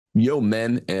Yo,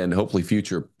 men, and hopefully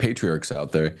future patriarchs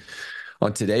out there.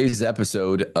 On today's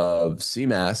episode of Sea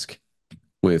Mask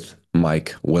with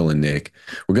Mike, Will, and Nick,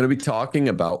 we're going to be talking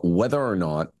about whether or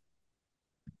not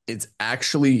it's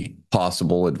actually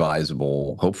possible,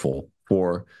 advisable, hopeful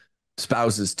for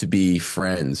spouses to be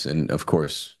friends. And of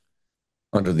course,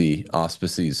 under the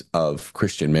auspices of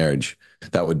Christian marriage,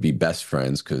 that would be best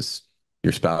friends because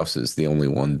your spouse is the only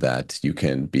one that you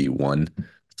can be one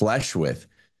flesh with.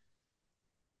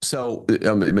 So,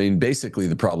 I mean, basically,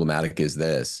 the problematic is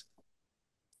this: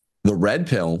 the red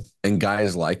pill and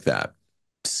guys like that,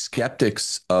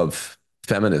 skeptics of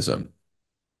feminism,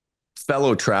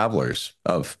 fellow travelers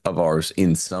of ours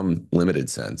in some limited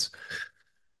sense,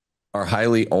 are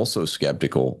highly also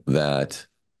skeptical that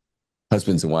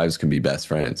husbands and wives can be best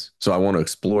friends. So I want to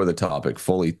explore the topic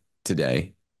fully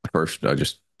today. First, I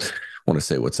just want to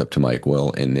say what's up to Mike,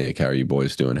 Will, and Nick. How are you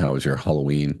boys doing? How was your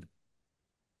Halloween?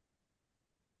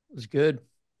 It was good.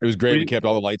 It was great. We We kept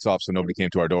all the lights off so nobody came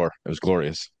to our door. It was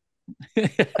glorious. I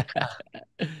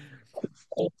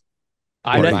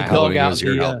Or let the my dog Halloween out. was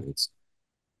your The Halloween.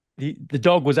 the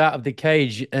dog was out of the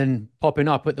cage and popping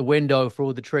up at the window for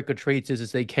all the trick or treaters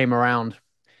as they came around.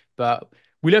 But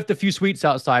we left a few sweets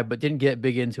outside, but didn't get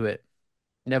big into it.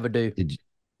 Never do. Did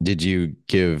did you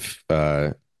give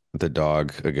the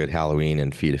dog a good Halloween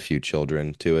and feed a few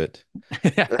children to it?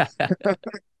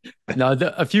 No,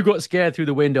 a few got scared through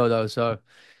the window though, so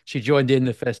she joined in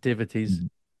the festivities. Good.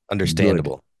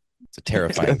 Understandable. It's a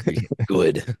terrifying creature.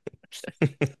 Good.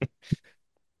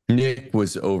 Nick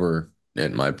was over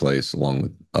at my place along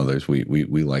with others. We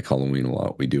like Halloween a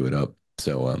lot. We do it up.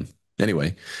 So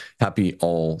anyway, happy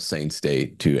All Saints Day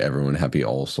to everyone. Happy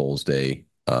All Souls Day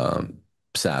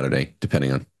Saturday,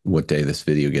 depending on what day this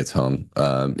video gets hung.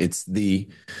 It's the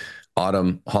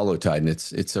autumn Hallowtide, and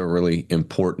it's a really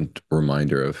important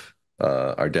reminder of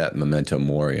our debt, memento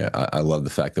mori. I love the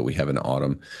fact that we have an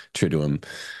autumn triduum.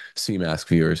 Sea Mask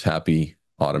viewers, happy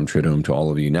autumn triduum to all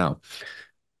of you. Now,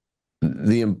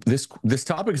 this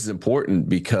topic is important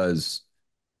because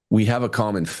we have a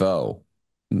common foe.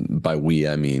 By we,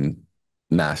 I mean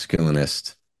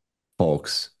masculinist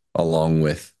folks, along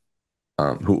with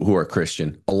who are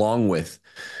Christian, along with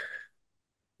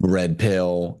red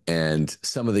pill and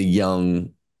some of the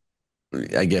young,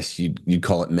 I guess you'd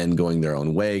call it men going their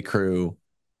own way crew,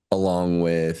 along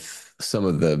with some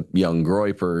of the young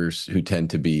groypers who tend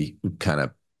to be kind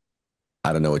of,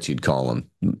 I don't know what you'd call them,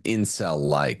 incel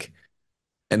like.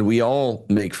 And we all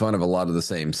make fun of a lot of the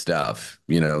same stuff.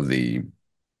 The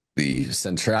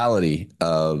centrality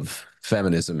of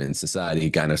feminism in society,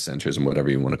 gynocentrism,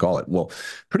 whatever you want to call it. Well,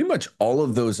 pretty much all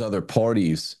of those other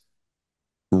parties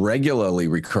regularly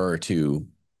recur to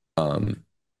um,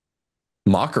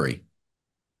 mockery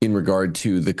in regard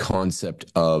to the concept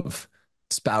of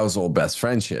spousal best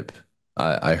friendship.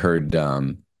 I heard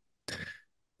some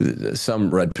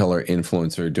red pillar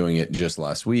influencer doing it just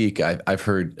last week. I've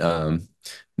heard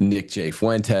Nick J.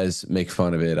 Fuentes make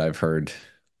fun of it. I've heard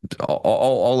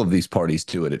all of these parties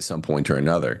do it at some point or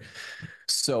another.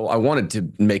 So I wanted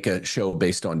to make a show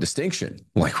based on distinction.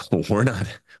 Like we're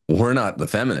not the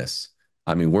feminists.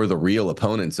 I mean, we're the real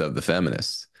opponents of the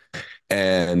feminists.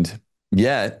 And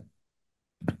yet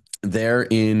they're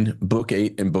in book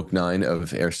 8 and book 9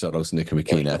 of Aristotle's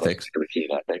Nicomachean Ethics.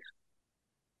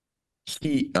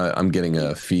 I'm getting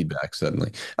a feedback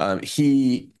suddenly.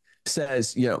 He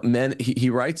says, men,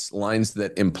 he writes lines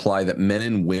that imply that men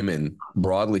and women,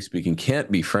 broadly speaking,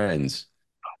 can't be friends,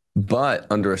 but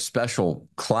under a special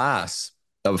class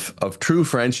of true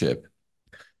friendship,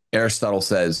 Aristotle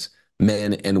says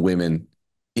men and women,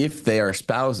 if they are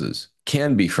spouses,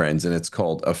 can be friends, and it's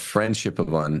called a friendship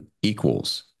of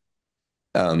unequals.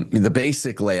 The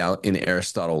basic layout in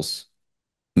Aristotle's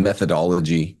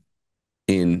methodology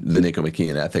in the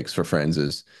Nicomachean Ethics for friends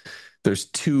is there's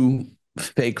two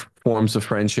fake forms of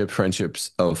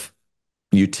friendships of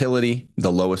utility,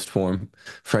 the lowest form,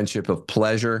 friendship of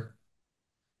pleasure,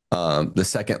 the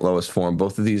second lowest form.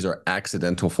 Both of these are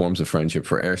accidental forms of friendship.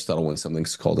 For Aristotle, when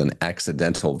something's called an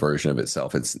accidental version of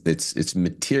itself, it's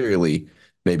materially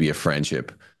maybe a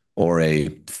friendship or a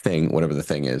thing, whatever the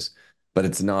thing is, but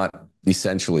it's not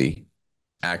essentially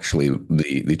actually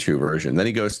the true version. Then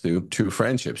he goes through true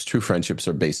friendships. True friendships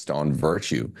are based on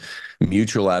virtue,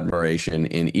 mutual admiration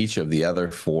in each of the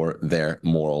other for their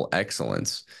moral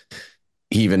excellence.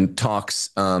 He even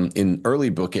talks in early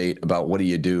book 8 about what do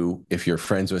you do if you're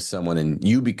friends with someone and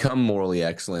you become morally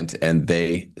excellent and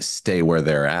they stay where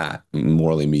they're at,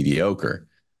 morally mediocre.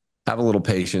 Have a little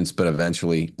patience, but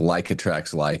eventually, like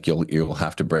attracts like. You'll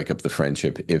have to break up the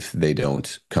friendship if they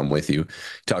don't come with you.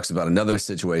 He talks about another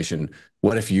situation.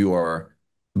 What if you are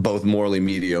both morally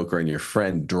mediocre and your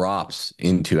friend drops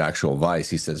into actual vice,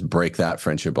 he says, break that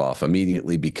friendship off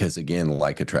immediately because, again,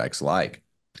 like attracts like.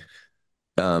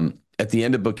 At the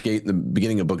end of book 8, the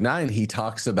beginning of book 9, he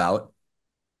talks about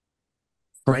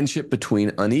friendship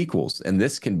between unequals. And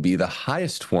this can be the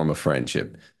highest form of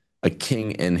friendship, a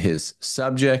king and his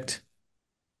subject,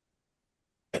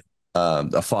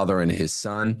 a father and his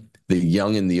son, the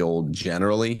young and the old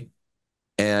generally,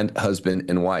 and husband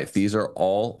and wife. These are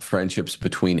all friendships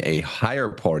between a higher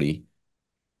party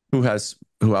who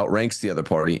outranks the other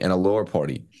party and a lower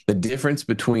party. The difference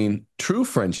between true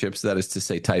friendships, that is to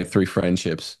say, type 3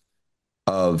 friendships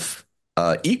of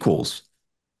equals,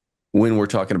 when we're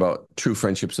talking about true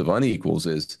friendships of unequals,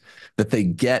 is that they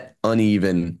get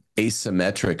uneven,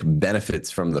 asymmetric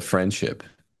benefits from the friendship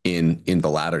in the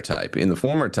latter type. In the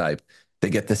former type, they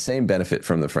get the same benefit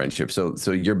from the friendship. So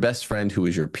your best friend who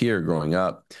was your peer growing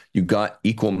up, you got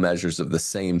equal measures of the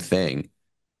same thing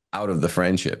out of the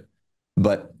friendship.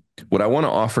 But what I want to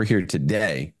offer here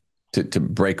today to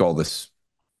break all this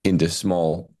into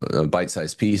small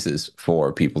bite-sized pieces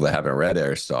for people that haven't read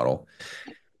Aristotle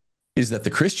is that the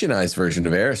Christianized version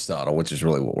of Aristotle, which is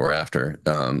really what we're after,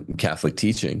 Catholic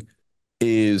teaching,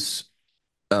 is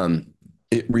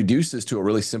it reduces to a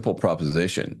really simple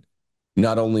proposition.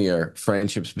 Not only are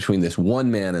friendships between this one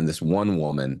man and this one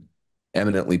woman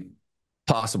eminently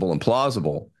possible and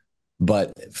plausible,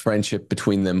 but friendship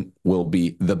between them will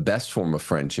be the best form of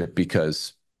friendship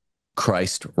because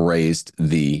Christ raised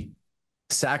the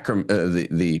sacrament,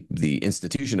 the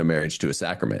institution of marriage to a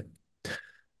sacrament.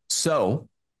 So,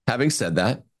 having said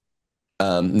that,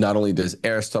 not only does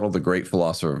Aristotle, the great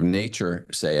philosopher of nature,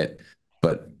 say it,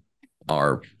 but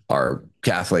our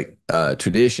Catholic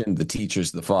tradition, the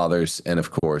teachers, the fathers, and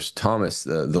of course Thomas,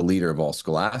 the leader of all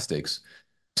scholastics,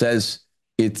 says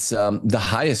it's the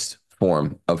highest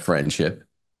form of friendship.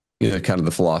 Kind of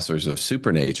the philosophers of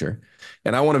supernature,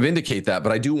 and I want to vindicate that,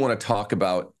 but I do want to talk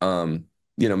about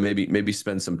maybe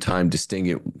spend some time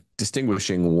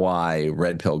distinguishing why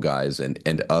red pill guys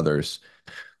and others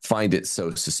find it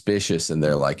so suspicious, and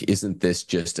they're like, isn't this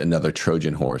just another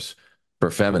Trojan horse for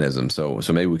feminism? So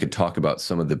maybe we could talk about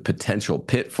some of the potential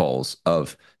pitfalls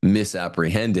of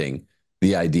misapprehending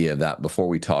the idea of that before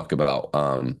we talk about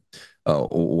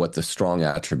what the strong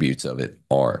attributes of it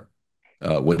are.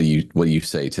 What do you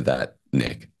say to that,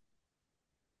 Nick?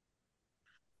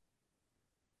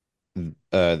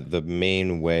 The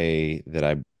main way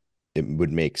that it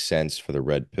would make sense for the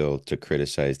red pill to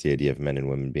criticize the idea of men and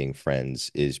women being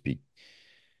friends is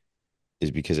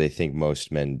because I think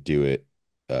most men do it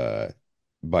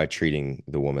by treating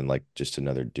the woman like just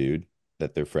another dude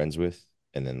that they're friends with,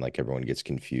 and then like everyone gets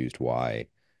confused why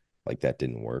like that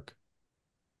didn't work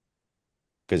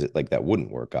because it like that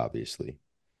wouldn't work obviously.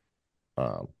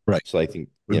 Right. So I think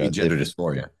Would be gender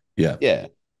dysphoria. Yeah. yeah,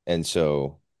 and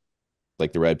so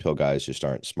like the red pill guys just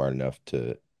aren't smart enough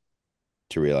to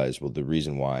realize, well, the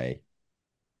reason why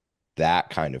that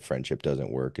kind of friendship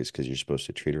doesn't work is because you're supposed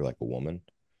to treat her like a woman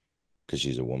because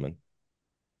she's a woman.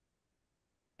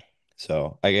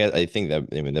 So I think that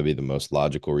I mean that'd be the most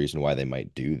logical reason why they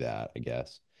might do that, I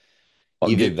guess.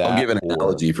 Either I'll give that an or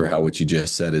analogy for how what you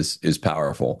just said is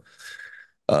powerful.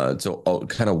 So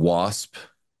kind of waspy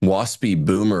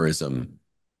boomerism,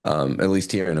 at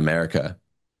least here in America,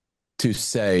 to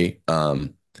say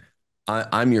I'm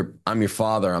your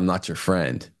father, I'm not your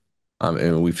friend.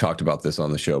 And we've talked about this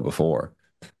on the show before.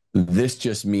 This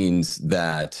just means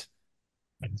that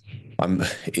I'm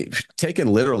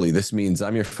taken literally. This means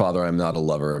I'm your father. I'm not a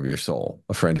lover of your soul.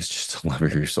 A friend is just a lover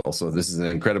of your soul. So this is an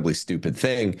incredibly stupid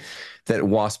thing that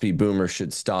waspy boomers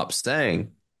should stop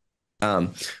saying.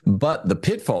 But the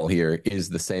pitfall here is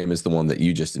the same as the one that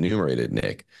you just enumerated,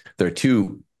 Nick. There are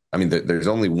two. I mean, there's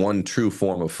only one true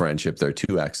form of friendship. There are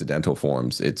two accidental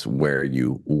forms. It's where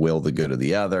you will the good of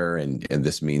the other, and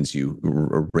this means you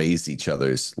raise each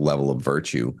other's level of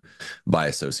virtue by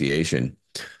association.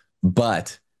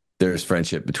 But there's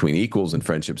friendship between equals and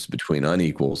friendships between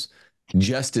unequals.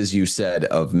 Just as you said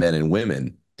of men and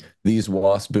women, these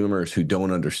wasp boomers who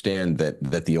don't understand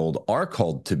that the old are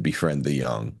called to befriend the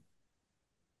young,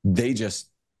 they just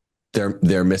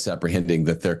they're misapprehending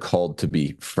that they're called to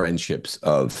be friendships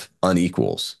of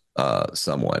unequals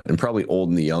somewhat. And probably old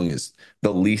and the young is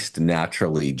the least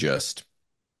naturally just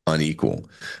unequal.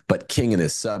 But king and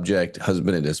his subject,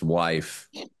 husband and his wife,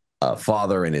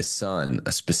 father and his son,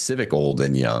 a specific old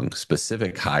and young,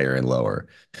 specific higher and lower,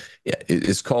 it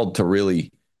is called to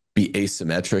really be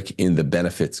asymmetric in the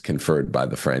benefits conferred by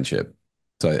the friendship.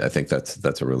 So I think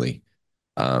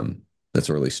um, that's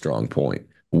a really strong point.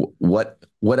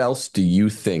 What else do you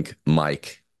think,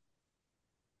 Mike,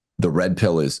 the red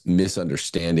pill is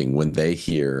misunderstanding when they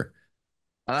hear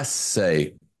us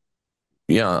say,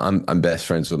 yeah, I'm best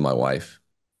friends with my wife,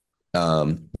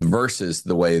 versus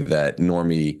the way that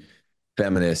normie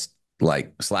feminist,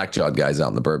 like slack-jawed guys out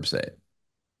in the burbs say it.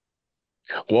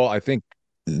 Well, I think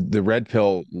the red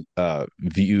pill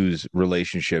views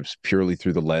relationships purely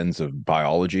through the lens of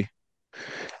biology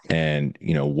and,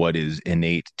 what is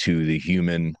innate to the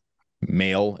human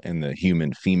male and the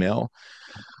human female.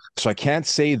 So I can't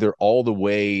say they're all the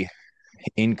way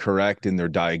incorrect in their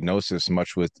diagnosis,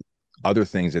 much with other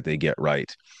things that they get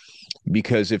right.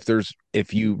 Because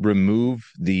if you remove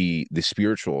the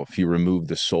spiritual, if you remove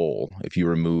the soul, if you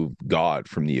remove God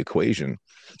from the equation,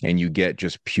 and you get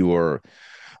just pure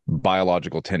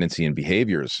biological tendency and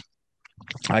behaviors,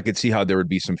 I could see how there would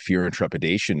be some fear and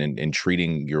trepidation in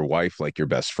treating your wife like your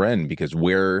best friend, because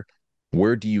where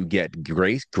do you get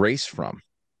grace from?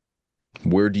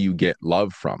 Where do you get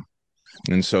love from?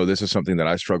 And so this is something that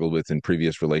I struggled with in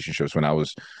previous relationships when I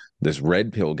was this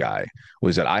red pill guy,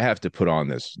 was that I have to put on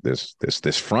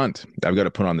this front. I've got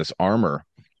to put on this armor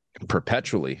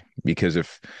perpetually, because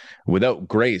if without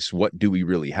grace, what do we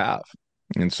really have?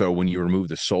 And so when you remove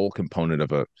the soul component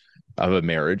of a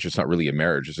marriage, it's not really a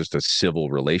marriage, it's just a civil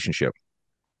relationship.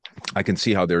 I can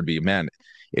see how there'd be, man,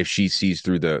 if she sees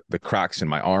through the cracks in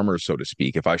my armor, so to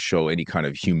speak, if I show any kind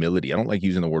of humility. I don't like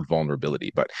using the word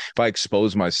vulnerability, but if I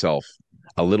expose myself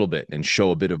a little bit and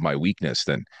show a bit of my weakness,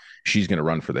 then she's going to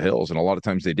run for the hills. And a lot of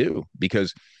times they do,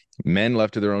 because men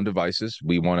left to their own devices,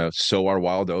 we want to sow our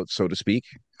wild oats, so to speak.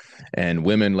 And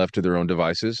women left to their own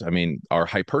devices, I mean, are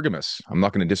hypergamous. I'm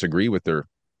not going to disagree with their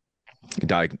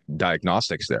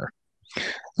diagnostics there.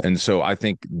 And so I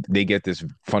think they get this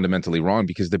fundamentally wrong,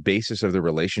 because the basis of the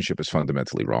relationship is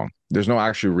fundamentally wrong. There's no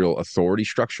actual real authority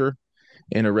structure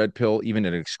in a red pill, even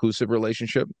in an exclusive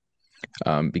relationship,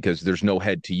 because there's no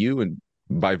head to you. And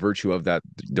by virtue of that,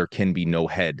 there can be no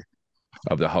head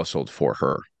of the household for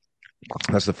her.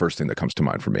 That's the first thing that comes to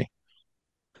mind for me.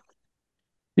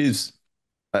 Is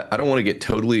I don't want to get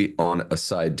totally on a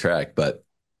side track, but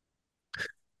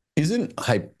isn't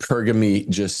hypergamy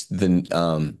just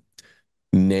the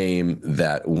name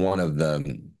that one of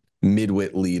the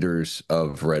midwit leaders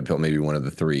of Red Pill, maybe one of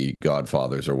the three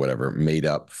godfathers or whatever, made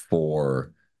up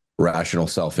for rational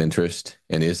self-interest?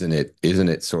 And isn't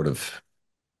it sort of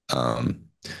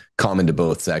common to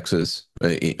both sexes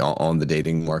on the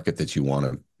dating market that you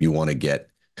want to get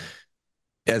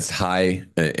as high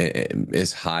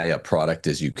a product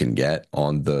as you can get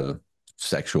on the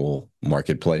sexual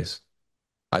marketplace?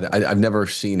 I've never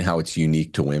seen how it's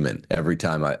unique to women. Every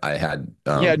time I had,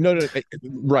 Yeah, no,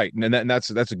 right, and that's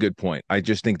a good point. I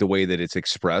just think the way that it's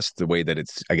expressed, the way that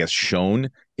it's, I guess, shown,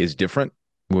 is different.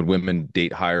 When women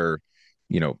date higher,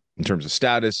 in terms of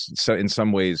status, so in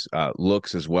some ways,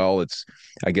 looks as well. It's,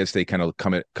 I guess, they kind of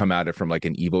come at it from like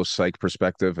an evo psych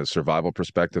perspective, a survival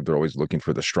perspective. They're always looking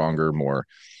for the stronger, more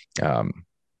um,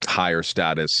 higher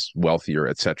status, wealthier,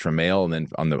 etc. male. And then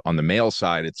on the male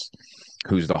side, it's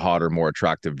who's the hotter, more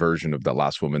attractive version of the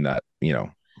last woman that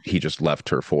he just left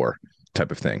her for,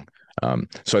 type of thing.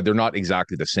 So they're not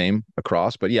exactly the same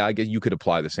across, but yeah, I guess you could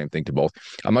apply the same thing to both.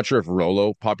 I'm not sure if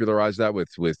Rollo popularized that with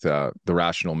the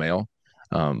rational male,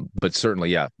 but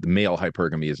certainly, yeah, the male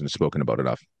hypergamy isn't spoken about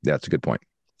enough. Yeah, that's a good point.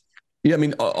 yeah, I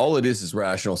mean, all it is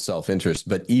rational self-interest.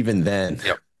 But even then,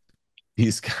 Yep.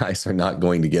 these guys are not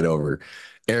going to get over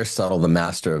Aristotle, the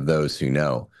master of those who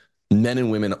know. Men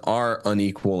and women are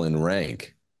unequal in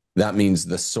rank. That means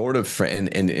the sort of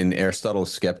friend, and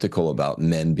Aristotle's skeptical about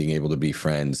men being able to be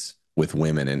friends with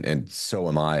women, and so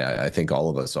am I. I think all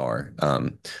of us are,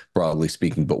 broadly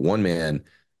speaking. But one man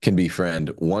can befriend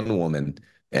one woman,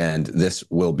 and this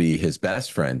will be his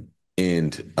best friend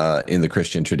in the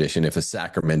Christian tradition, if a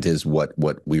sacrament is what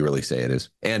we really say it is,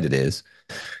 and it is.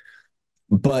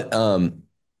 But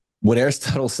what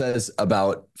Aristotle says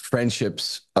about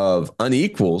friendships of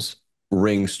unequals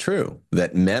rings true,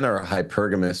 that men are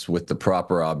hypergamous with the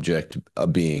proper object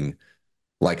of being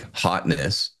like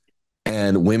hotness,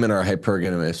 and women are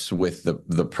hypergamous with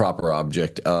the proper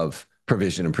object of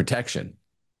provision and protection,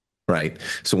 right?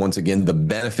 So once again, the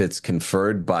benefits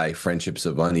conferred by friendships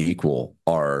of unequal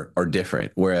are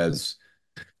different. Whereas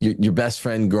your best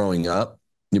friend growing up,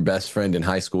 your best friend in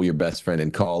high school, your best friend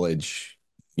in college,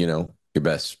 your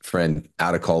best friend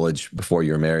out of college before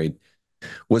you're married,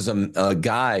 was a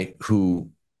guy who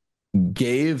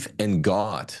gave and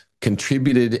got,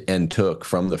 contributed and took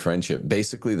from the friendship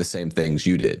basically the same things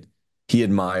you did. He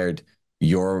admired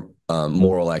your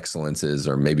moral excellences,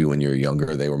 or maybe when you're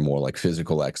younger, they were more like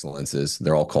physical excellences.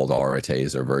 They're all called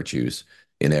arites or virtues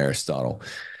in Aristotle.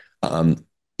 Um,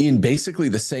 in basically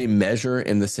the same measure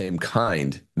and the same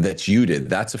kind that you did.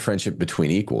 That's a friendship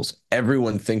between equals.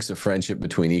 Everyone thinks a friendship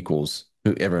between equals,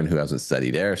 everyone who hasn't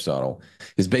studied Aristotle,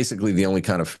 is basically the only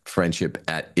kind of friendship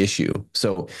at issue.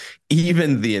 So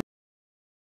even the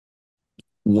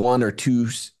one or two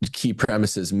key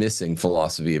premises missing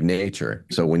philosophy of nature.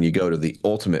 So when you go to the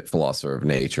ultimate philosopher of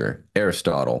nature,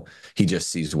 Aristotle, he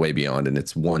just sees way beyond, and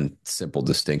it's one simple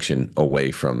distinction away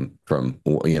from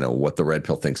what the red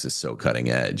pill thinks is so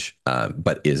cutting edge,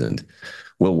 but isn't.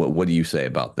 Well, what do you say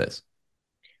about this?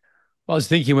 I was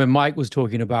thinking when Mike was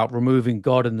talking about removing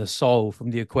God and the soul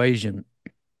from the equation,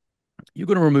 you're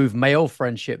going to remove male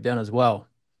friendship then as well.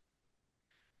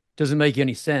 Doesn't make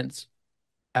any sense.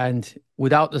 And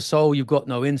without the soul, you've got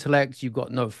no intellect, you've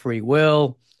got no free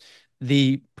will.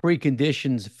 The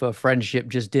preconditions for friendship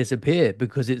just disappear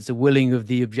because it's a willing of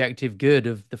the objective good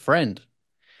of the friend.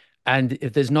 And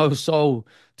if there's no soul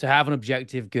to have an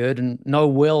objective good and no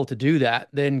will to do that,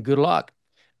 then good luck.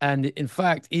 And in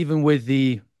fact, even with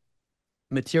the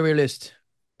materialist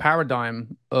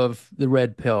paradigm of the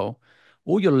red pill,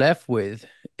 all you're left with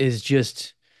is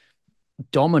just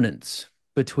dominance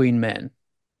between men,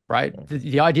 right?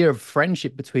 The idea of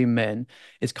friendship between men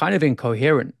is kind of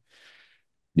incoherent.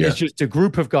 Yeah. It's just a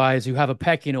group of guys who have a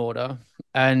pecking order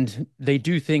and they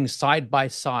do things side by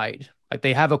side, like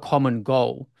they have a common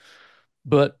goal,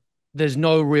 but there's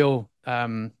no real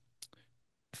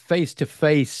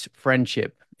face-to-face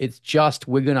friendship. It's just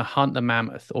we're going to hunt the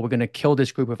mammoth or we're going to kill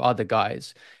this group of other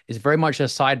guys. It's very much a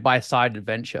side-by-side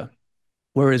adventure.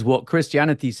 Whereas what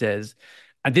Christianity says,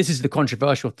 and this is the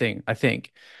controversial thing, I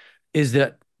think, is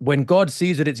that when God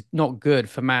sees that it's not good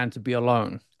for man to be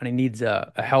alone and he needs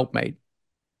a helpmate,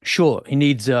 sure, he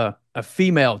needs a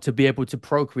female to be able to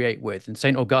procreate with. And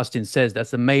St. Augustine says that's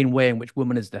the main way in which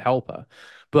woman is the helper.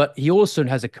 But he also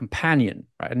has a companion,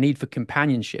 right? A need for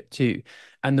companionship too.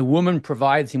 And the woman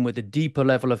provides him with a deeper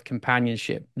level of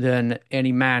companionship than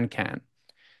any man can.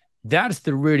 That's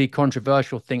the really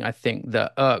controversial thing, I think,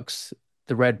 that irks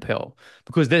the red pill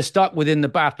because they're stuck within the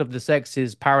battle of the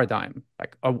sexes paradigm.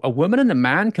 Like a woman and a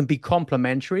man can be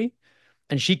complementary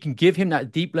and she can give him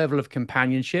that deep level of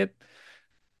companionship.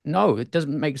 No, it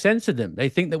doesn't make sense to them. They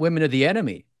think that women are the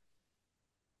enemy.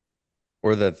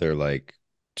 Or that they're like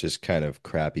just kind of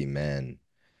crappy men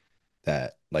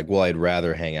that like, well, I'd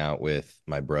rather hang out with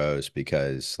my bros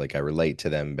because like I relate to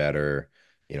them better.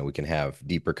 We can have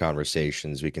deeper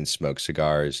conversations, we can smoke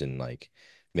cigars and like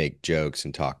make jokes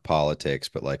and talk politics,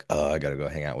 but like, oh, I gotta go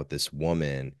hang out with this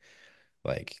woman.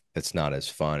 Like, it's not as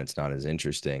fun, it's not as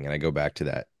interesting. And I go back to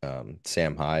that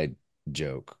Sam Hyde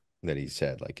joke that he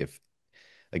said, like, if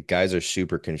like guys are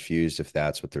super confused if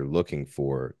that's what they're looking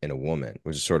for in a woman,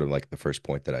 which is sort of like the first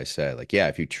point that I said. Like, yeah,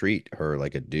 if you treat her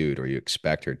like a dude or you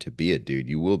expect her to be a dude,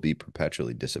 you will be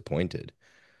perpetually disappointed.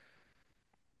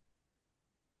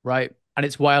 Right. And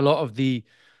it's why a lot of the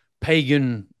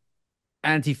pagan,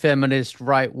 anti feminist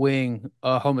right wing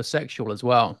are homosexual as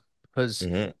well, because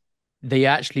Hmm. they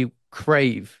actually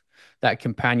crave that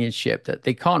companionship that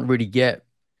they can't really get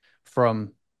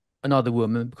from another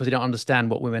woman because they don't understand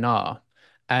what women are.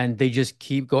 And they just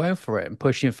keep going for it and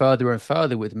pushing further and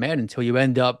further with men until you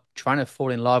end up trying to fall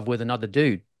in love with another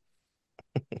dude.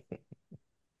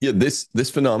 Yeah, this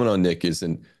phenomenon, Nick, is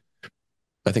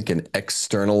I think an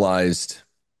externalized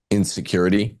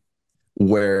insecurity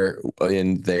where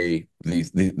in the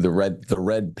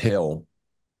red pill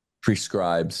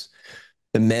prescribes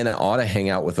the men ought to hang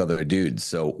out with other dudes.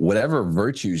 So whatever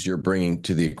virtues you're bringing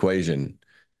to the equation,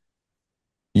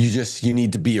 you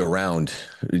need to be around,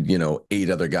 eight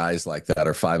other guys like that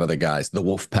or five other guys, the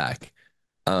wolf pack.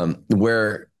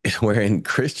 Where in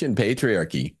Christian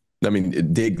patriarchy, I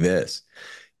mean, dig this.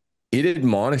 It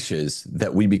admonishes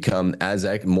that we become as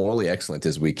morally excellent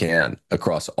as we can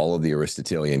across all of the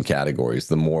Aristotelian categories,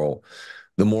 the moral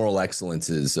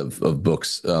excellences of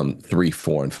books 3,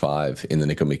 4, and 5 in the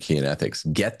Nicomachean Ethics.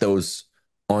 Get those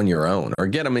on your own, or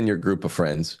get them in your group of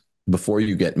friends before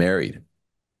you get married.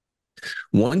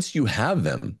 Once you have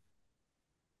them,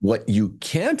 what you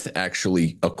can't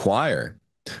actually acquire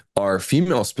are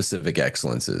female specific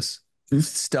excellences,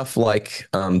 stuff like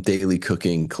daily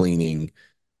cooking, cleaning,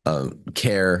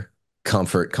 care,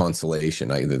 comfort,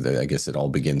 consolation. I guess it all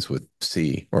begins with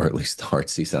C, or at least the hard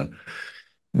C sound.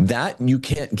 That you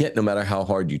can't get no matter how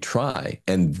hard you try.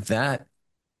 And that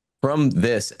from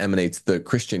this emanates the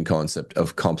Christian concept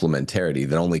of complementarity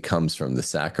that only comes from the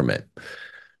sacrament.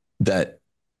 That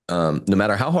no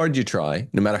matter how hard you try,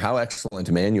 no matter how excellent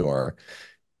a man you are,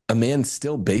 a man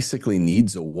still basically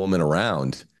needs a woman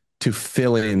around to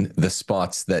fill in the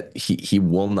spots that he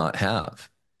will not have.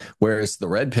 Whereas the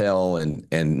red pill and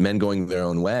men going their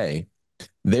own way,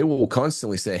 They will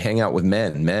constantly say, hang out with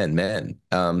men, men, men.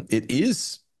 It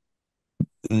is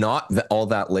not all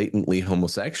that latently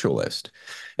homosexualist.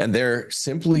 And they're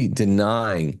simply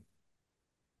denying.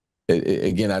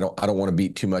 Again, I don't want to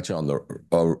beat too much on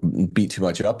the beat too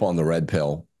much up on the red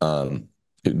pill.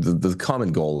 The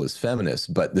common goal is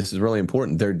feminist, but this is really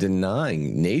important. They're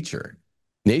denying nature.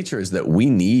 Nature is that we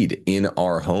need in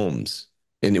our homes,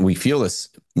 and we feel this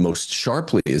most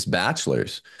sharply as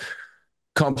bachelors,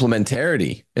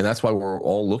 complementarity, and that's why we're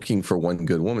all looking for one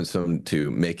good woman, so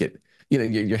to make it,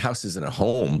 your house isn't a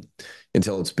home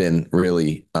until it's been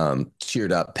really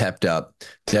cheered up, pepped up,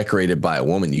 decorated by a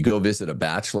woman. You go visit a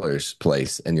bachelor's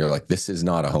place and you're like, this is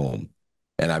not a home.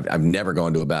 And I've never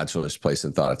gone to a bachelor's place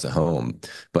and thought it's a home.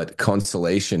 But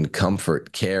consolation,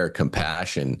 comfort, care,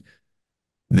 compassion,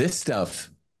 this stuff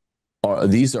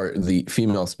these are the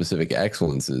female specific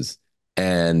excellences.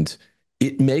 And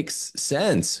it makes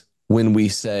sense when we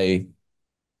say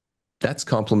that's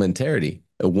complementarity.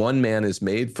 One man is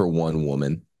made for one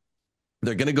woman.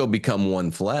 They're going to go become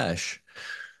one flesh.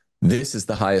 This is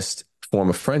the highest form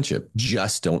of friendship.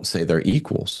 Just don't say they're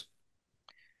equals.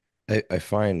 I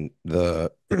find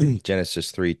the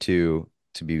Genesis 3:2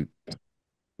 to be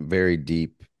very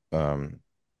deep.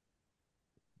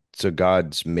 So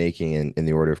God's making in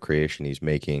the order of creation, he's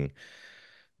making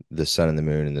the sun and the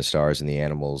moon and the stars and the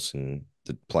animals and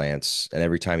the plants. And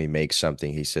every time he makes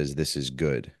something, he says, this is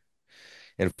good.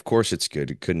 And of course it's good.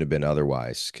 It couldn't have been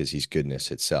otherwise because he's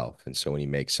goodness itself. And so when he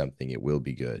makes something, it will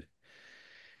be good.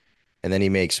 And then he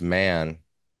makes man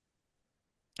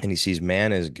and he sees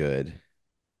man as good,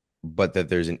 but that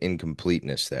there's an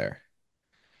incompleteness there.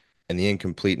 And the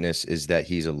incompleteness is that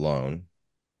he's alone.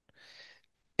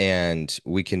 And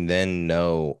we can then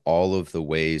know all of the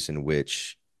ways in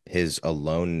which his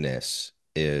aloneness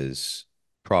is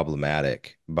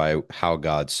problematic by how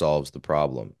God solves the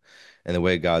problem. And the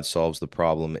way God solves the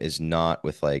problem is not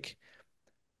with like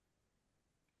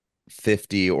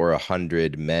 50 or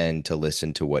 100 men to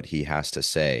listen to what he has to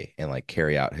say and like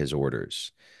carry out his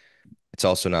orders. It's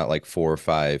also not like 4 or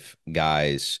 5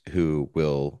 guys who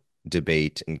will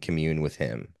debate and commune with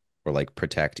him or like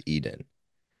protect Eden.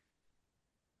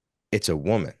 It's a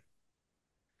woman.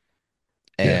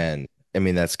 Yeah. And I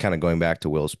mean, that's kind of going back to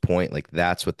Will's point. Like,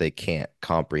 that's what they can't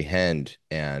comprehend.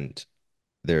 And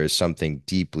there is something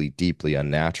deeply, deeply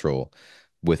unnatural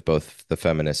with both the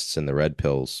feminists and the red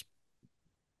pills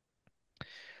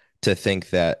to think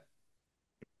that,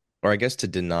 or I guess to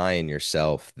deny in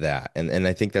yourself that. And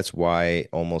I think that's why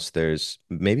almost there's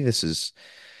maybe this is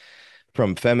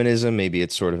from feminism, maybe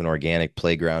it's sort of an organic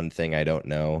playground thing. I don't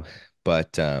know.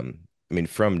 But I mean,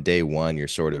 from day one, you're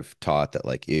sort of taught that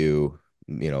like,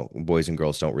 boys and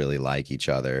girls don't really like each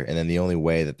other. And then the only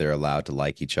way that they're allowed to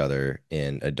like each other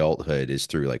in adulthood is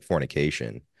through like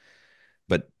fornication,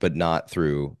 but not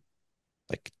through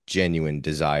like genuine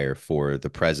desire for the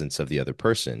presence of the other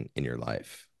person in your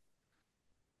life.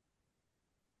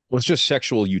 Well, it's just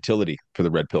sexual utility for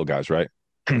the red pill guys, right?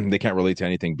 They can't relate to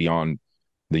anything beyond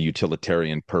the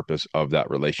utilitarian purpose of that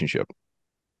relationship.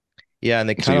 Yeah, and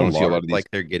they So you kind of don't see a lot larp of these.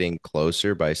 like they're getting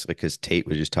closer by because Tate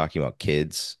was just talking about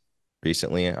kids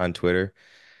recently on Twitter.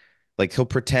 Like he'll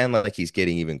pretend like he's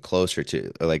getting even closer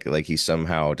to like he's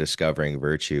somehow discovering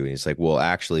virtue. And he's like, well,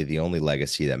 actually, the only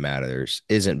legacy that matters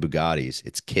isn't Bugattis,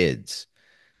 it's kids.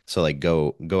 So like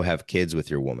go have kids with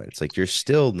your woman. It's like you're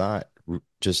still not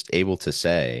just able to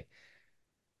say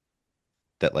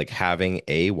that like having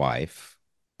a wife,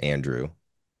 Andrew,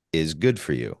 is good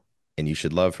for you and you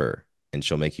should love her and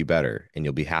she'll make you better and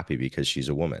you'll be happy because she's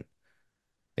a woman.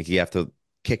 Like you have to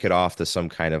kick it off to some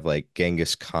kind of like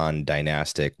Genghis Khan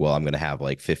dynastic. Well, I'm going to have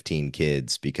like 15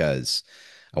 kids because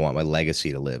I want my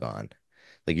legacy to live on.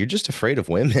 Like you're just afraid of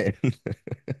women.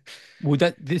 Well,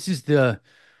 that this is the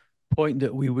point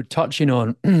that we were touching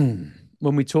on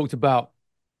when we talked about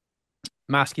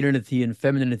masculinity and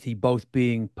femininity both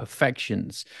being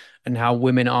perfections and how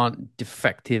women aren't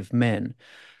defective men.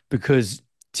 Because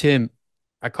Tim,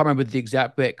 I can't remember the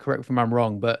exact bit, correct me if I'm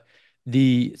wrong, but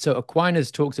so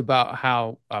Aquinas talks about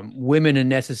how women are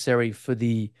necessary for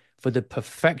the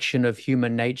perfection of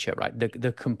human nature, right?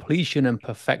 The completion and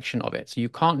perfection of it. So you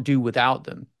can't do without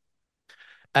them.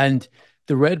 And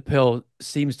the red pill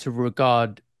seems to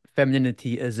regard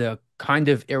femininity as a kind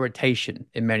of irritation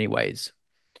in many ways.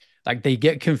 Like they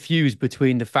get confused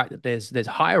between the fact that there's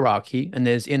hierarchy and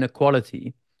there's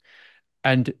inequality,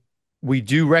 and we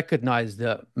do recognize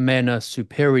that men are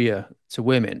superior to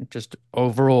women, just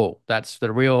overall. That's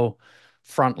the real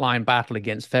frontline battle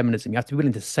against feminism. You have to be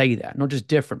willing to say that, not just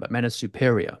different, but men are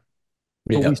superior.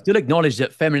 But we Yeah. still acknowledge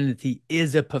that femininity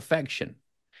is a perfection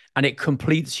and it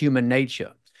completes human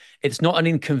nature. It's not an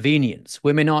inconvenience.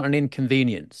 Women aren't an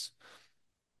inconvenience.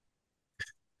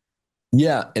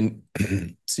 Yeah, and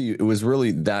see, it was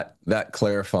really that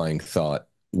clarifying thought,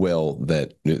 Will,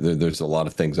 that there's a lot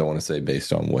of things I want to say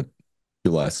based on what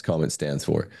your last comment stands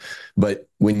for. But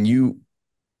when you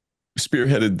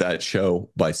spearheaded that show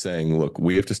by saying, look,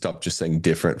 we have to stop just saying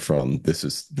different from this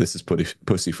is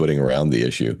pussyfooting around the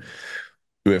issue.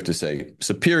 We have to say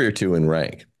superior to in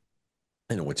rank,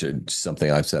 and which is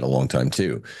something I've said a long time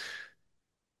too.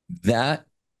 That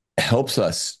helps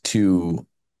us to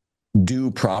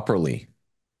do properly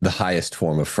the highest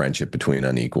form of friendship between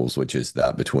unequals, which is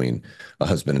that between a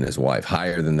husband and his wife,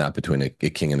 higher than that between a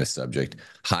king and a subject,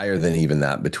 higher than even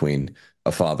that between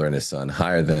a father and his son,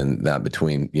 higher than that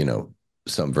between,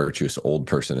 some virtuous old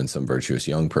person and some virtuous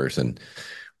young person,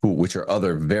 which are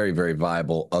other very, very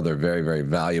viable, other very, very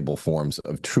valuable forms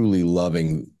of truly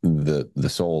loving the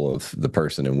soul of the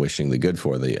person and wishing the good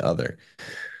for the other.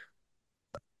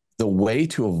 The way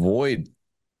to avoid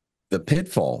the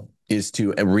pitfall is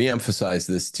to reemphasize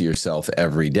this to yourself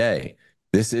every day.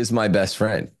 This is my best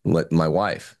friend. Let my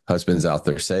wife, husbands out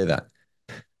there say that.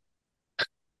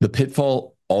 The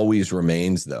pitfall always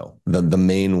remains, though, the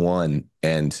main one.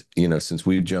 And, since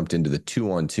we've jumped into the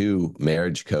 2-on-2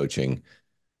 marriage coaching,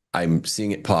 I'm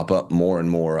seeing it pop up more and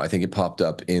more. I think it popped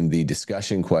up in the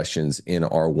discussion questions in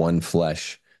our One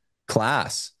Flesh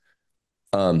class.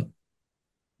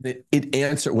 It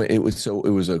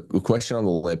was a question on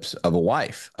the lips of a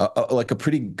wife, like a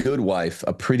pretty good wife,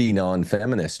 a pretty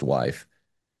non-feminist wife,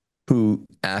 who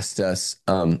asked us,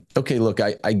 okay, look,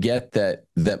 I get that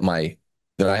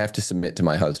I have to submit to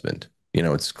my husband.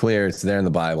 It's clear, it's there in the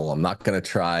Bible. I'm not going to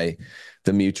try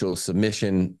the mutual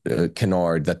submission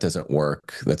canard. That doesn't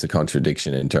work. That's a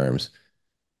contradiction in terms.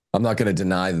 I'm not going to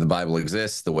deny that the Bible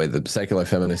exists the way the secular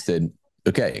feminist did.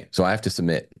 Okay, so I have to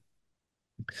submit.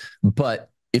 But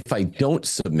if I don't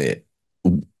submit,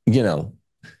 you know,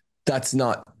 that's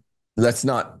not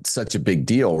such a big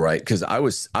deal, right? Because I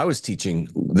was teaching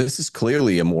this is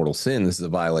clearly a mortal sin. This is a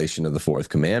violation of the fourth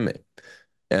commandment.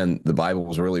 And the Bible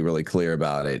was really, really clear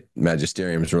about it.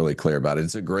 Magisterium is really clear about it.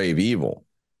 It's a grave evil.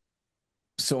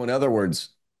 So in other words,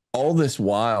 all this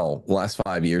while, the last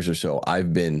 5 years or so,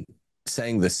 I've been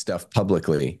saying this stuff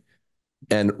publicly,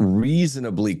 and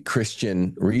reasonably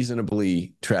Christian,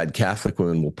 reasonably trad Catholic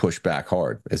women will push back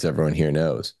hard, as everyone here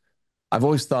knows. I've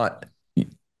always thought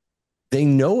they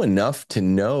know enough to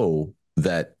know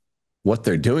that what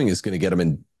they're doing is going to get them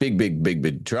in big, big, big,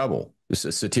 big trouble. This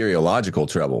is soteriological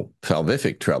trouble,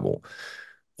 salvific trouble.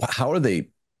 How are they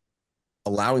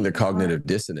allowing their cognitive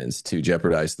dissonance to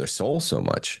jeopardize their soul so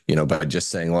much? By just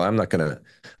saying, "Well, I'm not going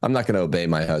to obey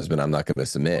my husband. I'm not going to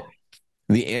submit."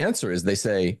 The answer is they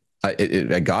say,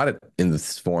 I got it in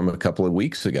this form a couple of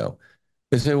weeks ago.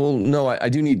 They say, well, no, I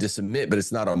do need to submit, but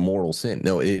it's not a mortal sin.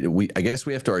 No, I guess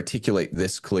we have to articulate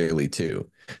this clearly too,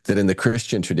 that in the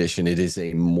Christian tradition, it is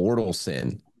a mortal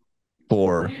sin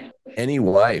for any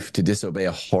wife to disobey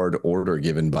a hard order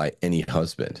given by any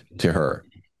husband to her,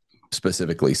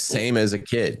 specifically, same as a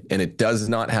kid. And it does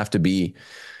not have to be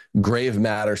grave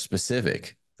matter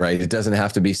specific, right? It doesn't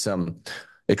have to be some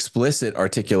explicit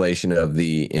articulation of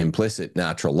the implicit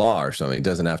natural law or something. It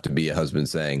doesn't have to be a husband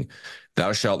saying,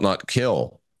 thou shalt not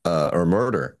kill or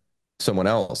murder someone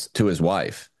else to his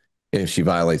wife. And if she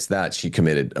violates that, she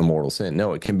committed a mortal sin.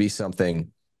 No, it can be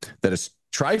something that is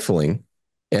trifling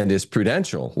and is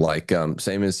prudential, like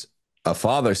same as a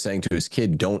father saying to his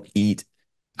kid, don't eat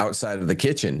outside of the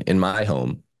kitchen in my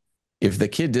home. If the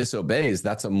kid disobeys,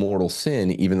 that's a mortal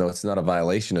sin, even though it's not a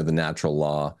violation of the natural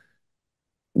law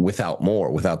without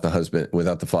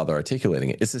the father articulating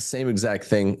it. It's the same exact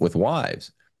thing with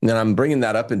wives. And I'm bringing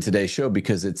that up in today's show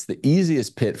because it's the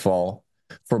easiest pitfall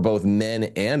for both men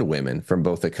and women from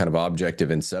both a kind of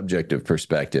objective and subjective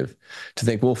perspective to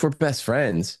think, well, if we're best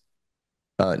friends,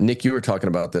 Nick, you were talking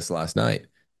about this last night.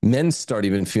 Men start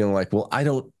even feeling like, well, I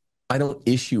don't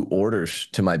issue orders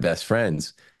to my best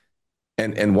friends,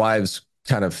 and wives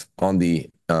kind of on the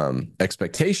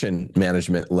expectation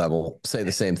management level say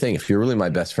the same thing. If you're really my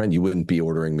best friend, you wouldn't be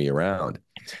ordering me around.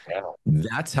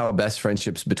 That's how best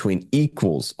friendships between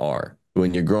equals are.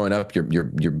 When you're growing up, your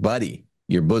buddy,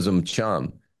 your bosom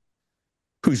chum,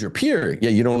 who's your peer, yeah,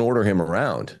 you don't order him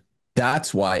around.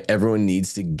 That's why everyone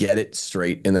needs to get it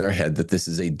straight in their head that this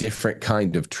is a different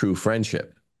kind of true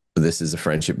friendship. This is a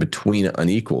friendship between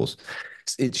unequals.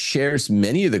 It shares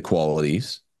many of the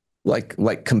qualities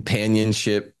like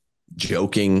companionship,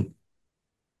 joking,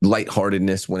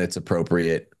 lightheartedness when it's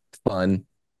appropriate, fun,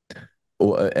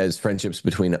 as friendships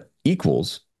between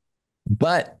equals.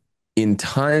 But in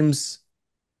times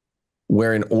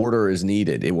where an order is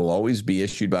needed, it will always be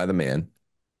issued by the man.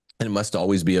 and it must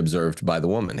always be observed by the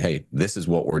woman. Hey, this is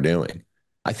what we're doing.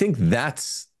 I think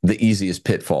that's the easiest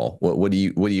pitfall. What do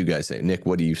you guys say? Nick,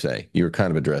 what do you say? You were kind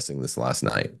of addressing this last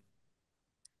night.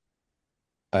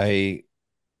 I,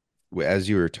 as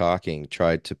you were talking,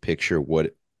 tried to picture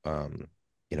what, um,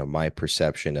 my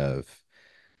perception of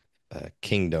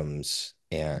kingdoms,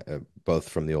 and both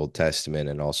from the Old Testament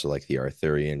and also like the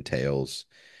Arthurian tales,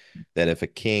 that if a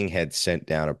king had sent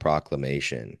down a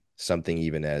proclamation, something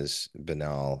even as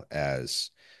banal as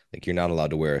like you're not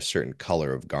allowed to wear a certain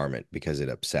color of garment because it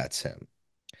upsets him,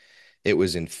 it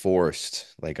was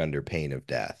enforced like under pain of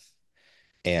death.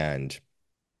 And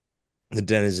the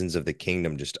denizens of the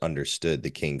kingdom just understood the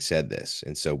king said this,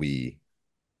 and so we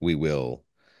will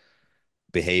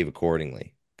behave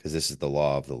accordingly because this is the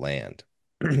law of the land.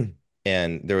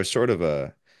 And there was sort of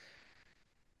a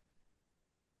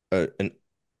an,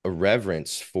 a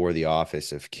reverence for the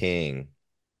office of king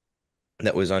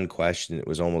that was unquestioned. It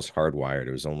was almost hardwired.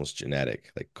 It was almost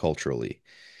genetic, like culturally.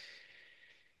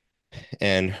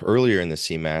 And earlier in the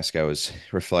Sea Mask, I was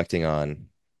reflecting on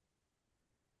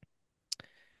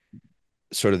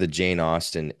sort of the Jane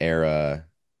Austen era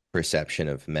perception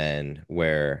of men,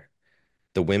 where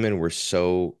the women were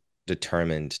so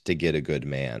determined to get a good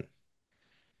man.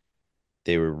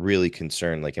 They were really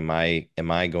concerned, like, am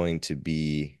I going to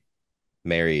be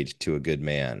married to a good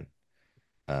man?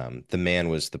 The man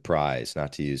was the prize,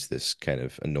 not to use this kind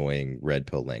of annoying red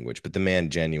pill language, but the man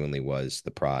genuinely was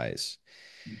the prize.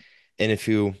 And if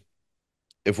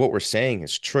what we're saying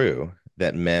is true,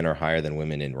 that men are higher than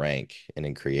women in rank and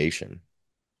in creation,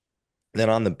 then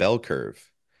on the bell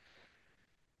curve,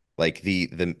 like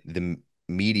the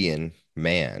median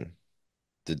man,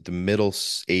 the middle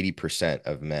 80%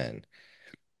 of men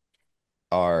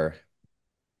are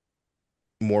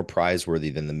more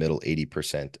prizeworthy than the middle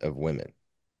 80% of women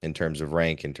in terms of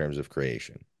rank, in terms of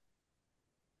creation,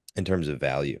 in terms of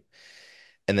value.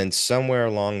 And then somewhere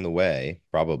along the way,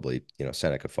 probably,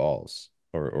 Seneca Falls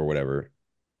or whatever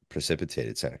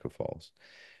precipitated Seneca Falls,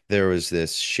 there was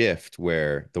this shift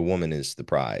where the woman is the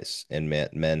prize and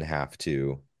men have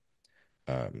to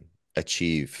um,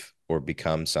 achieve or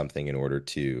become something in order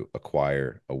to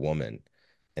acquire a woman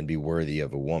and be worthy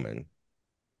of a woman.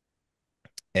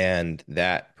 And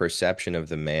that perception of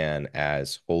the man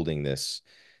as holding this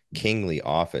kingly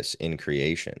office in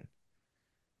creation,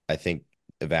 I think,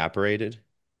 evaporated.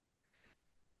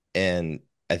 And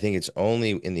I think it's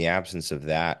only in the absence of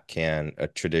that can a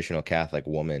traditional Catholic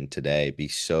woman today be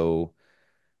so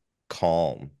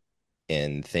calm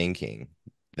in thinking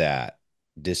that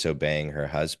disobeying her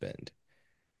husband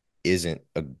isn't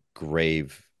a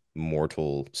grave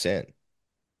mortal sin,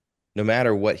 no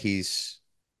matter what he's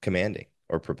commanding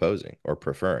or proposing or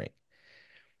preferring,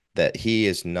 that he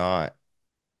is not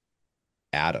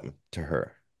Adam to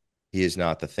her. He is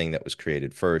not the thing that was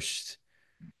created first.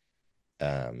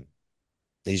 Um,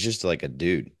 he's just like a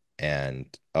dude. And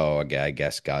oh, okay, I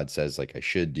guess God says like I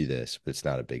should do this, but it's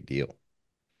not a big deal.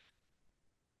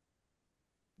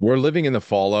 We're living in the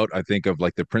fallout, I think, of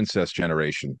like the princess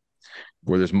generation,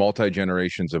 where there's multi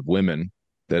generations of women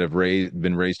that have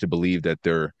been raised to believe that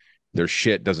their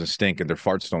shit doesn't stink and their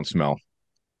farts don't smell.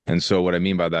 And so what I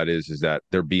mean by that is that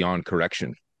they're beyond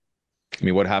correction. I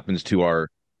mean, what happens to our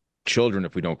children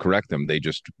if we don't correct them? They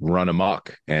just run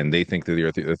amok and they think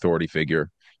they're the authority figure,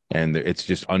 and it's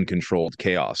just uncontrolled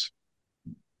chaos.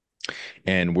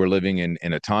 And we're living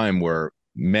in a time where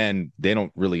men, they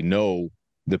don't really know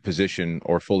the position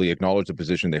or fully acknowledge the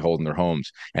position they hold in their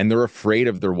homes, and they're afraid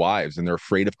of their wives and they're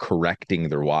afraid of correcting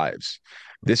their wives.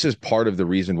 This is part of the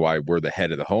reason why we're the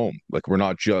head of the home. Like, we're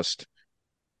not just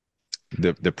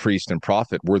the priest and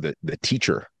prophet, we're the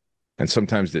teacher. And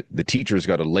sometimes the teacher's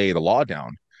got to lay the law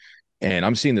down. And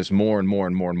I'm seeing this more and more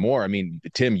and more and more. I mean,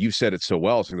 Tim, you said it so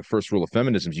well. So the first rule of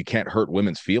feminism is you can't hurt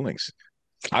women's feelings.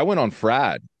 I went on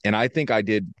Frad, and I think I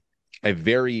did a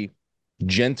very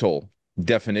gentle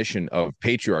definition of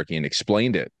patriarchy and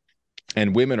explained it.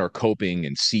 And women are coping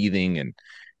and seething. And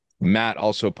Matt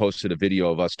also posted a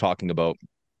video of us talking about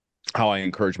how I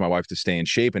encourage my wife to stay in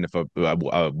shape. And if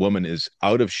a woman is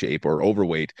out of shape or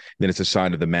overweight, then it's a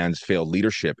sign of the man's failed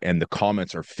leadership. And the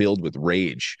comments are filled with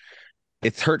rage.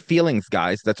 It's hurt feelings,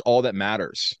 guys. That's all that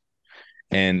matters.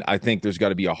 And I think there's got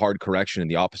to be a hard correction in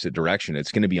the opposite direction.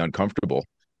 It's going to be uncomfortable,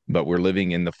 but we're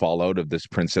living in the fallout of this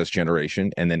princess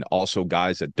generation. And then also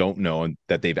guys that don't know and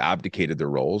that they've abdicated their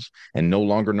roles and no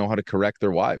longer know how to correct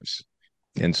their wives.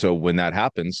 And so when that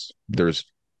happens,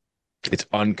 it's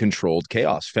uncontrolled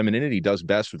chaos. Femininity does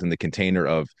best within the container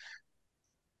of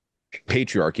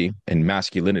patriarchy and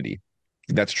masculinity.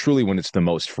 That's truly when it's the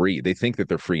most free. They think that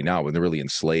they're free now when they're really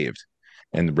enslaved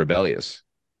and rebellious.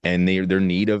 And they're in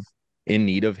need of in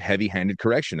need of heavy-handed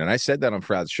correction. And I said that on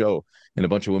Frad's show, and a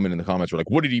bunch of women in the comments were like,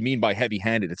 "What did he mean by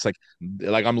heavy-handed?" It's like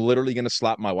I'm literally going to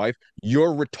slap my wife.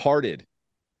 You're retarded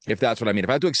if that's what I mean. If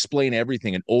I have to explain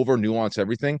everything and over nuance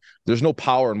everything, there's no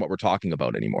power in what we're talking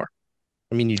about anymore.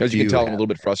 I mean, you As you can do tell, I'm a have little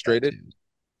bit that frustrated. too.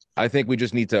 I think we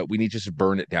need to just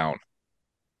burn it down.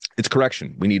 It's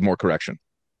correction. We need more correction.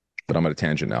 But I'm at a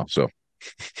tangent now. So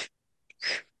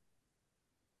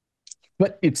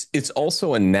But it's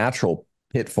also a natural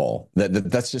pitfall.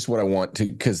 That's just what I want to,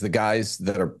 because the guys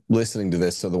that are listening to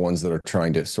this are the ones that are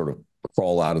trying to sort of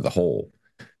crawl out of the hole.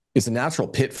 It's a natural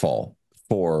pitfall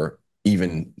for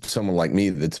even someone like me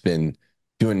that's been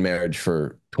doing marriage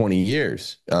for 20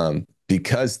 years.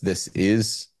 Because this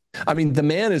is, I mean, the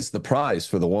man is the prize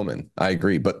for the woman. I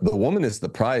agree, but the woman is the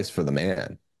prize for the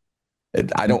man.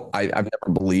 I've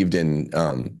never believed in,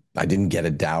 I didn't get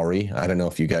a dowry. I don't know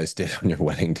if you guys did on your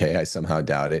wedding day. I somehow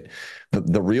doubt it.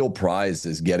 The real prize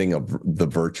is getting the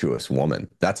virtuous woman.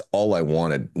 That's all I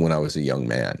wanted when I was a young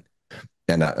man.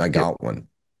 And I yep. got one.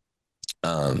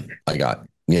 I got,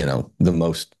 the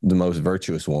most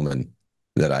virtuous woman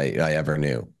that I ever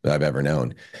knew, that I've ever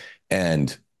known.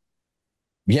 And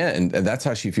yeah, and that's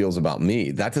how she feels about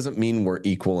me. That doesn't mean we're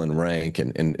equal in rank,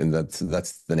 and that's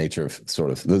the nature of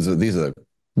sort of these are the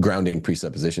grounding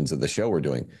presuppositions of the show we're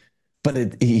doing.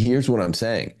 But here's what I'm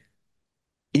saying: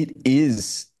 it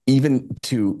is even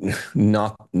to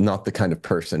not the kind of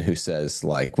person who says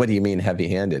like, "What do you mean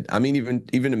heavy-handed?" I mean,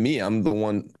 even to me, I'm the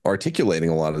one articulating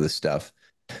a lot of this stuff.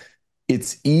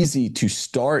 It's easy to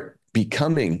start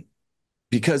becoming,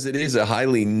 because it is a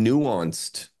highly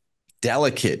nuanced,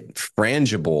 delicate,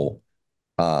 frangible,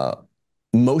 uh,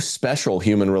 most special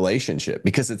human relationship,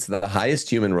 because it's the highest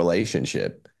human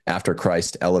relationship after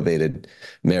Christ elevated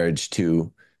marriage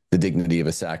to the dignity of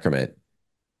a sacrament.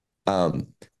 Um,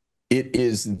 it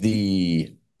is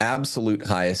the absolute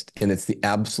highest, and it's the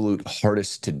absolute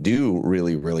hardest to do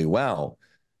really, really well.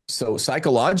 So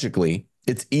psychologically,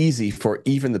 it's easy for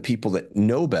even the people that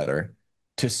know better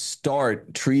to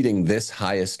start treating this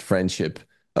highest friendship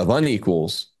of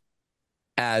unequals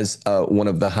as one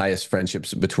of the highest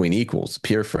friendships between equals,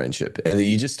 peer friendship. And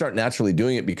you just start naturally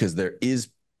doing it because there is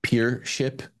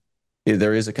peership.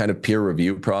 There is a kind of peer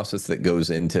review process that goes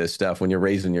into stuff. When you're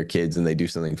raising your kids and they do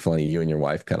something funny, you and your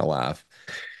wife kind of laugh.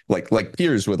 Like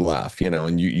peers would laugh,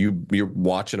 and you're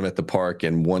watching them at the park,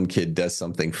 and one kid does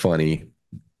something funny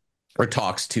or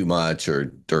talks too much,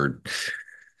 or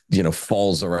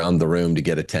falls around the room to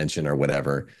get attention or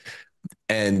whatever.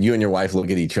 And you and your wife look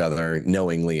at each other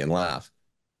knowingly and laugh.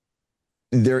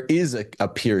 There is a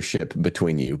peership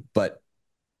between you, but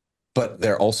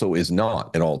there also is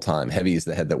not at all time. Heavy is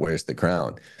the head that wears the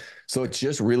crown. So it's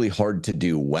just really hard to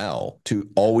do well, to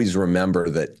always remember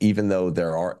that even though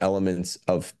there are elements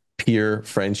of peer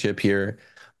friendship here,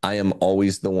 I am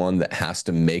always the one that has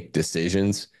to make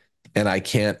decisions, and I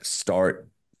can't start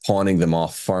pawning them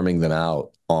off, farming them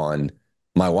out on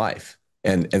my wife.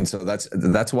 And so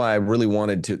that's why I really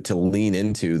wanted to lean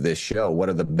into this show. What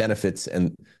are the benefits,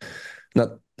 and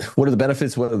not what are the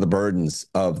benefits, what are the burdens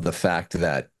of the fact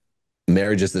that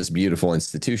marriage is this beautiful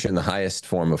institution, the highest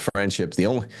form of friendship. The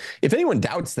only, if anyone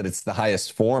doubts that it's the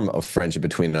highest form of friendship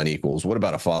between unequals, what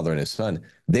about a father and his son?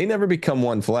 They never become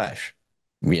one flesh,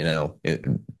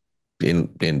 in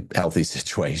healthy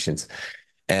situations,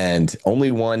 and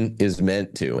only one is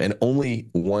meant to, and only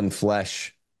one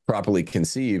flesh properly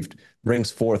conceived brings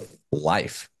forth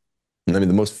life. I mean,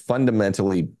 the most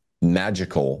fundamentally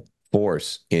magical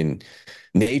force in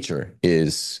nature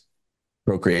is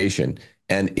procreation,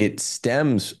 and it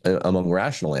stems among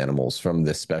rational animals from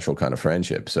this special kind of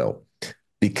friendship. So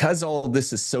because all of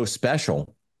this is so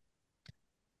special,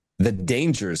 the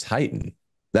dangers heighten.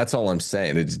 That's all I'm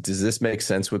saying. Does this make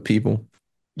sense with people?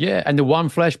 Yeah, and the one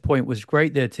flesh point was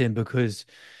great there, Tim, because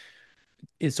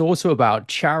it's also about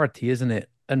charity, isn't it?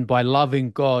 And by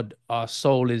loving God, our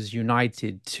soul is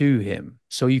united to him.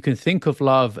 So you can think of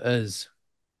love as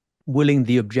willing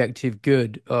the objective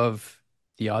good of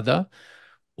the other,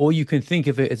 or you can think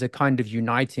of it as a kind of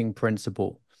uniting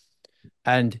principle.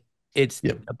 And it's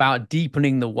Yep. about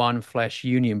deepening the one flesh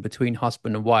union between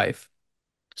husband and wife.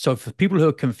 So for people who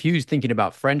are confused thinking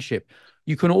about friendship,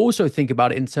 you can also think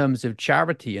about it in terms of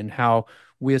charity and how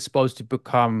we're supposed to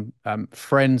become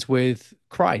friends with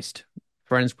Christ,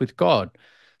 friends with God.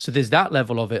 So there's that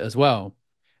level of it as well.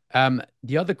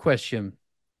 The other question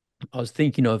I was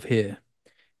thinking of here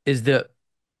is that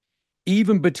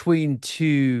even between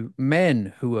two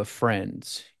men who are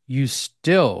friends, you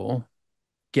still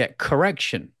get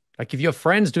correction. Like if your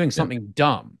friend's doing Yep. something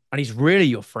dumb and he's really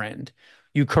your friend,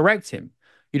 you correct him.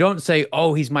 You don't say,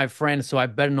 "Oh, he's my friend, so I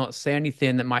better not say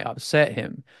anything that might upset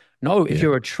him." No, if Yeah.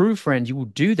 you're a true friend, you will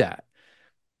do that.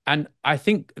 And I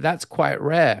think that's quite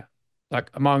rare, like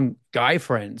among guy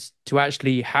friends, to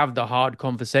actually have the hard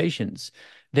conversations.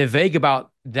 They're vague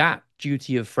about that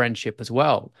duty of friendship as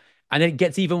well. And it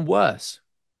gets even worse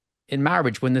in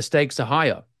marriage when the stakes are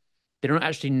higher. They don't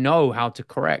actually know how to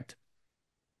correct.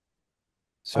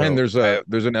 And So I have,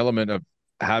 there's an element of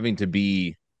having to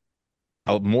be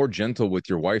more gentle with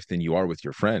your wife than you are with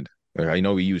your friend. Like, I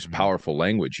know we use powerful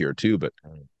language here too, but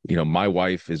my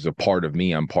wife is a part of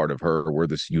me. I'm part of her. We're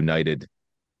this united.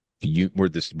 We're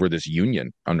this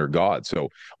union under God. So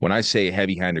when I say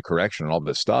heavy-handed correction and all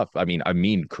this stuff, I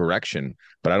mean correction,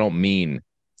 but I don't mean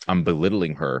I'm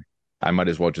belittling her. I might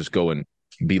as well just go and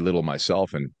belittle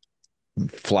myself and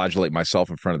flagellate myself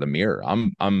in front of the mirror.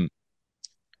 I'm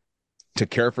to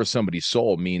care for somebody's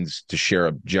soul means to share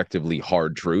objectively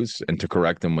hard truths and to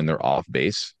correct them when they're off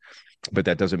base. But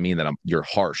that doesn't mean that you're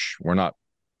harsh. We're not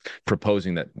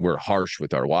proposing that we're harsh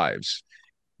with our wives.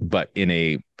 But in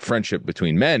a friendship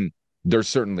between men, there's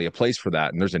certainly a place for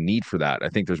that, and there's a need for that. I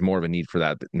think there's more of a need for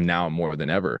that now more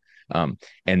than ever.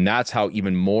 And that's how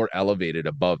even more elevated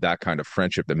above that kind of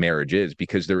friendship the marriage is,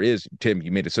 because there is, Tim,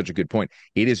 you made such a good point.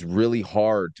 It is really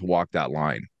hard to walk that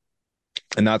line.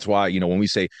 And that's why, when we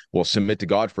say, well, submit to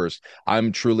God first,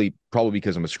 I'm truly, probably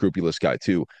because I'm a scrupulous guy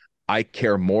too, I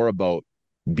care more about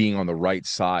being on the right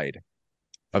side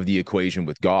of the equation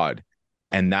with God.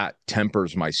 And that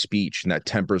tempers my speech and that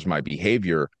tempers my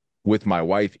behavior with my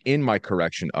wife in my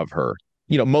correction of her.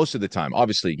 Most of the time,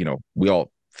 obviously, we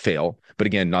all fail. But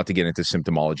again, not to get into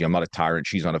symptomology, I'm not a tyrant.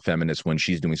 She's not a feminist when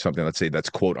she's doing something, let's say that's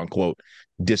quote unquote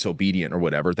disobedient or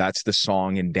whatever. That's the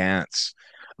song and dance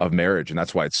of marriage. And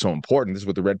that's why it's so important. This is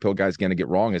what the red pill guy's going to get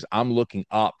wrong is I'm looking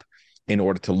up in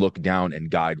order to look down and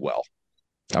guide well.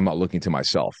 I'm not looking to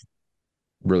myself.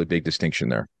 Really big distinction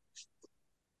there.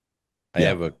 I Yeah.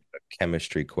 have a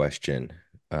chemistry question.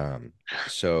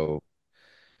 So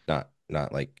not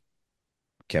like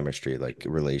chemistry, like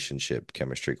relationship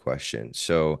chemistry question.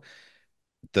 So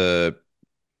the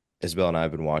Isabel and I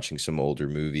have been watching some older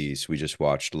movies. We just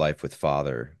watched Life with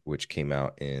Father, which came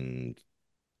out in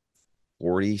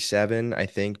 47, I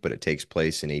think, but it takes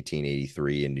place in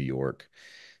 1883 in New York.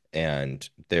 And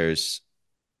there's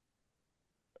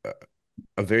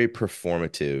a very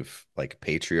performative, like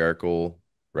patriarchal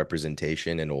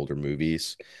representation in older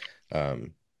movies.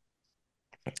 Um,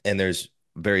 and there's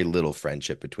very little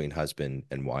friendship between husband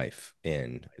and wife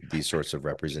in these sorts of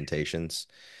representations.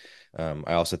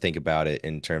 I also think about it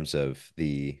in terms of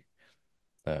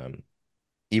um,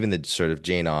 even the sort of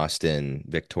Jane Austen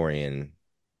Victorian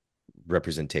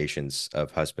representations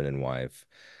of husband and wife.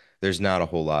 There's not a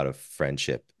whole lot of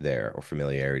friendship there or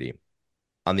familiarity.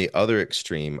 On the other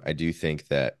extreme, I do think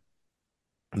that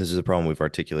this is a problem we've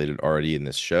articulated already in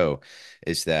this show,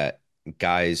 is that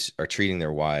guys are treating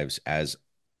their wives as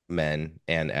men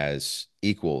and as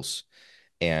equals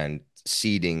and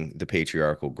ceding the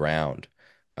patriarchal ground.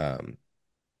 Um,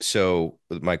 so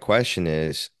my question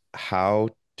is, how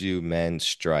do men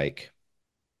strike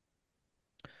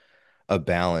a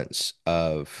balance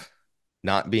of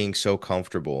not being so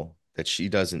comfortable that she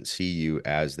doesn't see you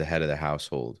as the head of the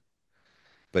household,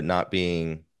 but not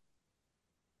being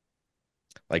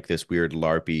like this weird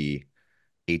LARPy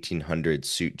 1800s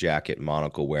suit jacket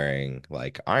monocle wearing,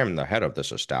 like, I am the head of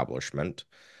this establishment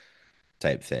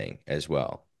type thing as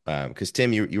well. Because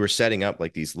Tim, you were setting up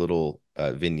like these little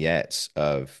vignettes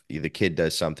of the kid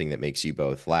does something that makes you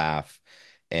both laugh,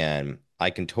 and I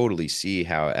can totally see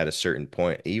how at a certain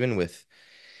point, even with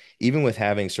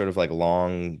having sort of like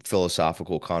long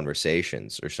philosophical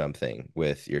conversations or something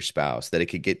with your spouse, that it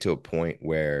could get to a point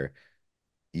where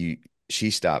you she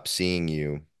stops seeing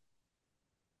you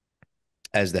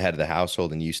as the head of the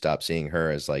household and you stop seeing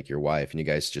her as like your wife and you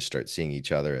guys just start seeing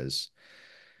each other as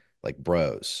like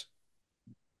bros.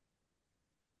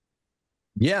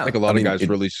 I think Yeah. a I lot of mean, guys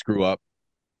really screw up.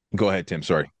 Go ahead, Tim.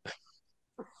 Sorry.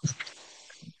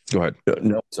 Go ahead.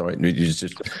 no, sorry. It's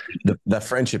just that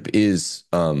friendship is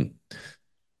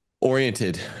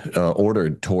oriented,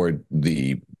 ordered toward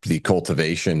the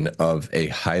cultivation of a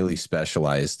highly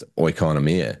specialized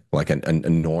oikonomia, like a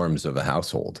norms of a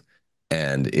household.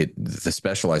 And the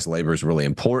specialized labor is really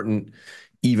important,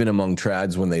 even among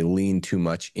trads when they lean too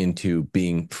much into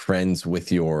being friends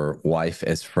with your wife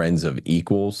as friends of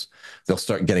equals. They'll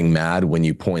start getting mad when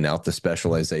you point out the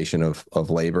specialization of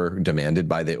labor demanded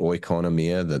by the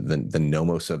oikonomia, the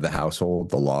nomos of the household,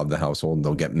 the law of the household. And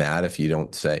they'll get mad if you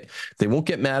don't say, they won't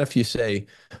get mad if you say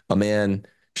a man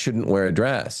shouldn't wear a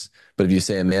dress. But if you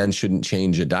say a man shouldn't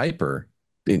change a diaper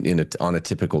on a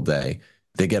typical day,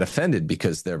 they get offended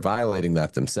because they're violating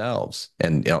that themselves.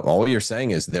 And all you're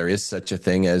saying is there is such a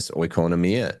thing as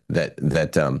oikonomia,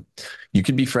 that you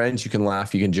can be friends, you can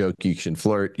laugh, you can joke, you can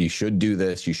flirt, you should do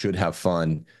this, you should have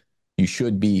fun, you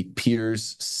should be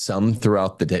peers some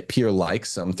throughout the day, peer like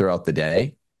some throughout the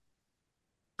day.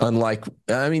 Unlike,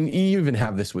 I mean, you even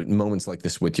have this with moments like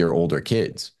this with your older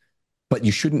kids, but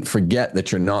you shouldn't forget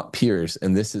that you're not peers.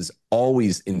 And this is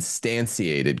always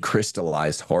instantiated,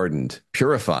 crystallized, hardened,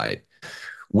 purified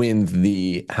when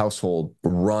the household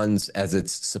runs as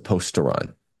it's supposed to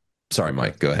run. Sorry,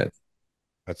 Mike, go ahead.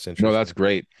 That's No, that's interesting.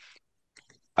 great.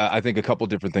 I think a couple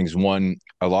different things. One,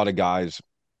 a lot of guys,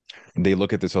 they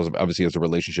look at this as obviously as a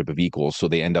relationship of equals, so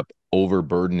they end up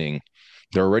overburdening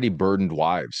their already burdened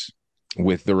wives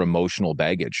with their emotional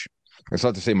baggage. It's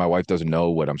not to say my wife doesn't know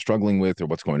what I'm struggling with or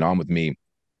what's going on with me,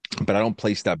 but I don't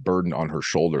place that burden on her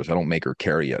shoulders. I don't make her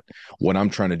carry it. What I'm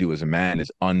trying to do as a man is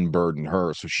unburden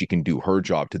her so she can do her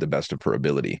job to the best of her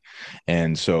ability.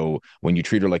 And so when you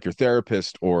treat her like your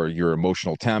therapist or your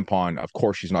emotional tampon, of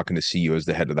course, she's not going to see you as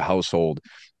the head of the household.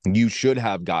 You should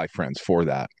have guy friends for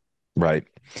that. Right.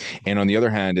 And on the other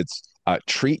hand, it's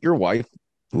treat your wife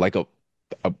like a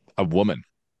woman,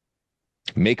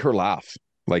 make her laugh,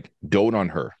 like dote on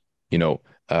her,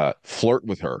 flirt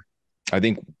with her. I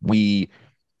think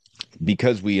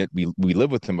because we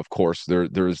live with them, of course,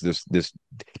 there's this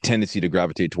tendency to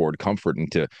gravitate toward comfort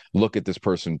and to look at this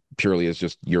person purely as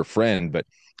just your friend. But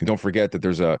don't forget that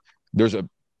there's a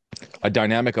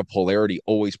dynamic of polarity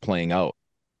always playing out,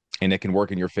 and it can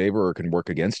work in your favor or it can work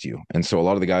against you. And so a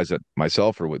lot of the guys that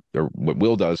myself or what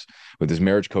Will does with his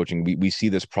marriage coaching, we see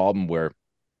this problem where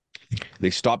they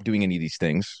stop doing any of these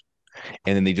things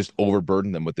and then they just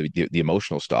overburden them with the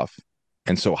emotional stuff.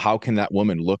 And so how can that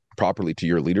woman look properly to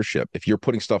your leadership if you're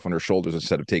putting stuff on her shoulders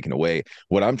instead of taking away?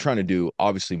 What I'm trying to do,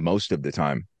 obviously, most of the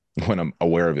time, when I'm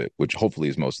aware of it, which hopefully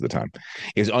is most of the time,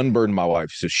 is unburden my wife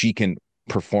so she can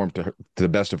perform to the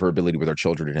best of her ability with our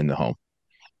children and in the home.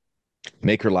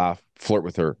 Make her laugh, flirt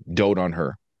with her, dote on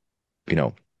her, you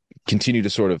know, continue to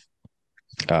sort of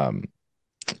um,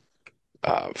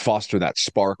 foster that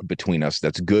spark between us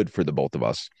that's good for the both of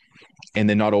us, and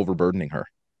then not overburdening her.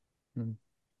 Mm.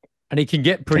 And it can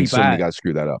get pretty And so many bad. guys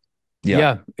screw that up. Yeah.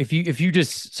 Yeah. If you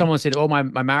just someone said, "Oh, my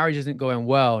marriage isn't going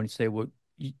well," and you say, "Well,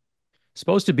 you're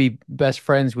supposed to be best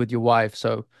friends with your wife,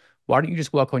 so why don't you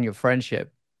just work on your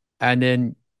friendship?" And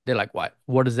then they're like, "What?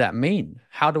 What does that mean?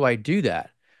 How do I do that?"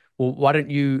 Well, why don't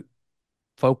you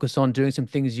focus on doing some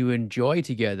things you enjoy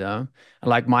together? And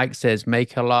like Mike says,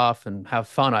 make her laugh and have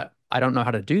fun. I don't know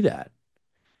how to do that.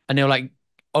 And they'll like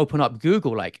open up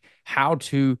Google, like how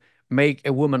to make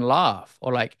a woman laugh,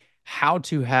 or like how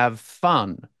to have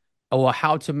fun, or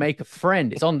how to make a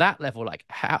friend. It's on that level. Like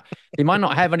how they might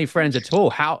not have any friends at all.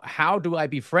 How do I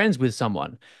be friends with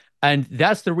someone? And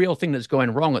that's the real thing that's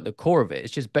going wrong at the core of it.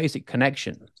 It's just basic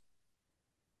connection.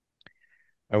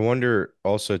 I wonder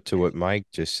also to what Mike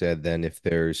just said, then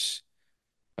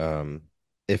um,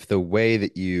 if the way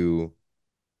that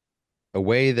a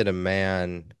way that a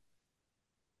man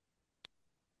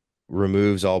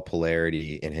removes all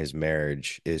polarity in his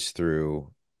marriage is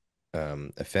through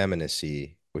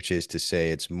effeminacy, which is to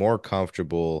say it's more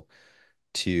comfortable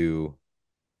to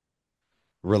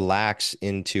relax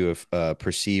into a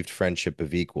perceived friendship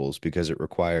of equals because it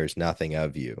requires nothing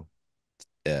of you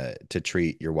to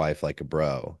treat your wife like a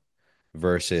bro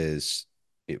versus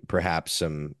perhaps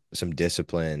some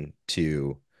discipline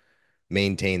to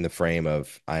maintain the frame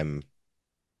of I'm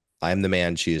the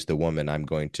man, she is the woman. I'm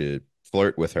going to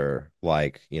flirt with her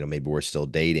like, maybe we're still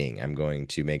dating. I'm going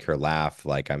to make her laugh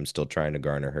like I'm still trying to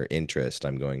garner her interest.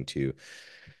 I'm going to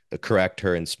correct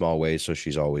her in small ways so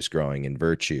she's always growing in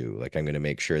virtue. Like I'm going to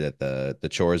make sure that the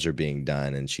chores are being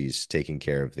done and she's taking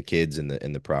care of the kids in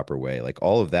the proper way. Like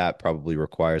all of that probably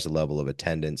requires a level of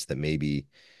attendance that maybe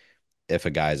if a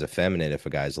guy's effeminate, if a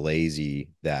guy's lazy,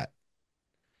 that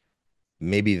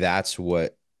maybe that's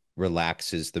what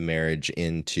relaxes the marriage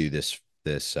into this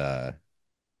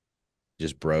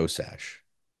just bro sesh.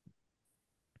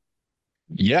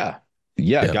 Yeah.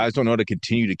 Yeah. Yeah. Guys don't know how to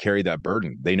continue to carry that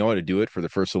burden. They know how to do it for the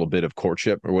first little bit of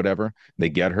courtship or whatever. They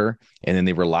get her and then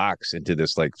they relax into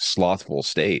this like slothful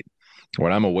state.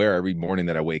 When I'm aware every morning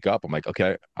that I wake up, I'm like,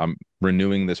 okay, I'm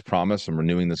renewing this promise. I'm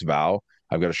renewing this vow.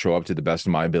 I've got to show up to the best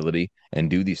of my ability and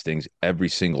do these things every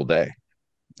single day.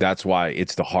 That's why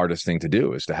it's the hardest thing to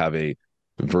do is to have a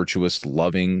virtuous,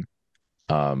 loving,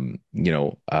 um, you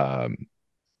know, um,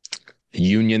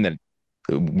 union that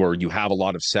where you have a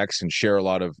lot of sex and share a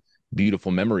lot of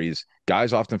beautiful memories.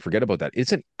 Guys often forget about that.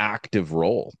 It's an active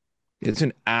role. It's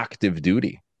an active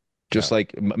duty. Just Yeah.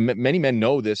 like many men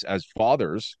know this as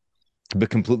fathers, but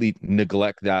completely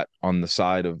neglect that on the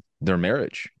side of their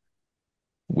marriage,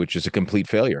 which is a complete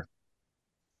failure.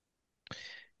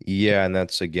 Yeah, and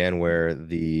that's again where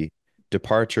the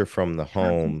departure from the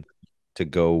home to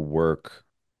go work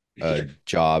a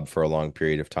job for a long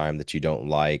period of time that you don't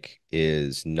like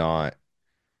is not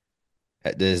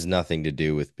it has nothing to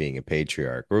do with being a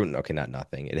patriarch. Or okay, not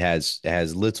nothing. It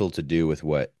has little to do with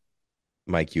what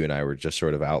Mike, you and I were just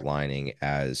sort of outlining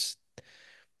as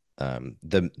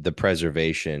the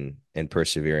preservation and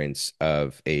perseverance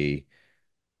of a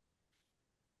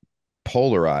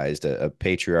polarized, a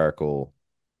patriarchal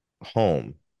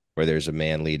home where there's a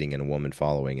man leading and a woman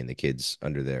following and the kids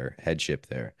under their headship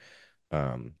there.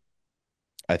 Um,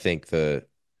 I think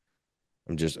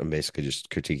I'm basically just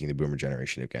critiquing the boomer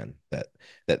generation again. That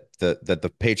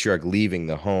the patriarch leaving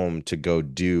the home to go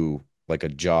do like a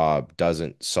job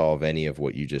doesn't solve any of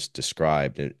what you just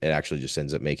described. It actually just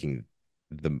ends up making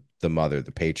the mother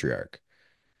the patriarch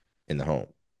in the home.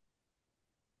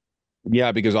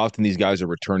 Yeah, because often these guys are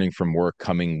returning from work,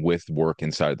 coming with work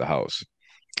inside the house.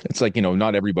 It's like,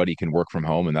 not everybody can work from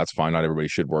home, and that's fine. Not everybody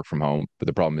should work from home. But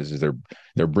the problem is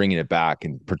they're bringing it back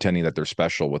and pretending that they're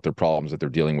special with their problems that they're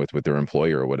dealing with their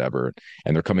employer or whatever.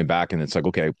 And they're coming back, and it's like,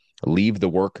 okay, leave the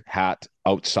work hat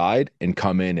outside and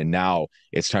come in, and now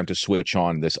it's time to switch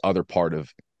on this other part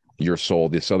of your soul,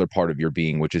 this other part of your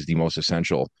being, which is the most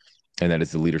essential, and that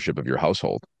is the leadership of your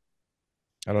household.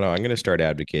 I don't know. I'm going to start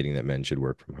advocating that men should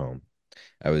work from home.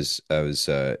 I was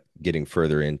getting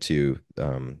further into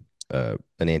an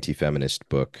anti-feminist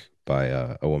book by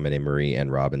a woman named Marie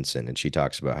Ann Robinson, and she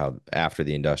talks about how after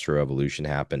the Industrial Revolution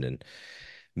happened and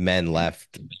men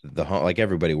left the home, like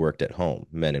everybody worked at home.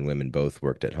 Men and women both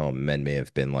worked at home. Men may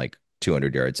have been like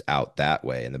 200 yards out that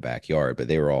way in the backyard, but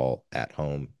they were all at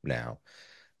home now.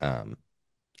 Um,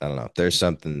 I don't know. There's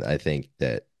something I think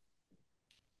that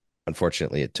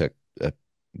unfortunately it took a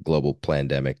global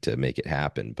pandemic to make it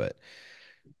happen, but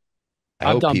I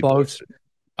I've hope done people, both.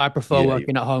 I prefer yeah,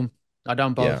 working at home. I've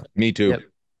done yeah, both. Me too. Yep.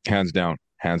 Hands down.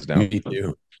 Hands down. Me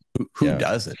too. Who yeah.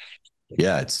 doesn't?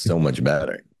 Yeah, it's so much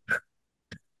better.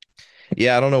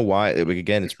 Yeah, I don't know why.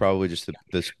 Again, it's probably just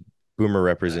this boomer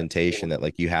representation that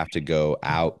like you have to go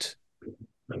out,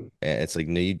 and it's like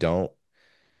no, you don't.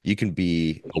 You can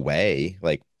be away,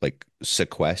 like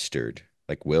sequestered.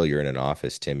 Like Will, you're in an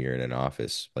office. Tim, you're in an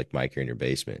office. Like Mike, you're in your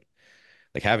basement.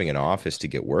 Like having an office to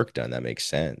get work done, that makes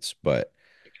sense. But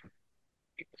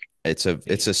it's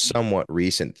a somewhat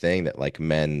recent thing that like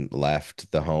men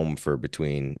left the home for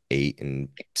between 8 and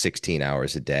 16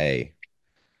 hours a day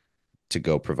to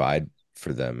go provide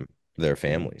for their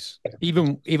families.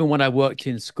 Even when I worked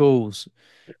in schools,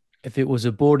 if it was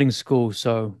a boarding school,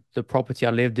 so the property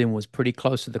I lived in was pretty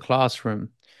close to the classroom.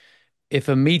 If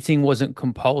a meeting wasn't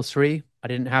compulsory, I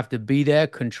didn't have to be there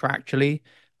contractually.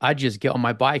 I'd just get on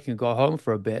my bike and go home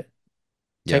for a bit,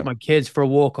 take Yeah. my kids for a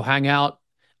walk or hang out.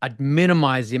 I'd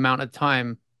minimize the amount of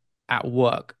time at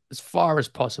work as far as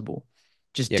possible.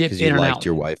 Just Yeah, dip because you in and liked out.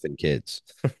 your wife and kids.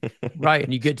 Right.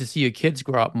 And you get to see your kids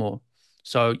grow up more.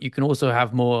 So you can also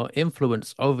have more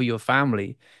influence over your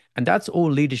family. And that's all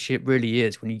leadership really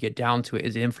is when you get down to it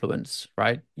is influence,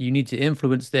 right? You need to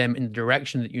influence them in the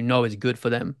direction that you know is good for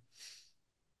them.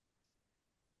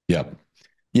 Yep.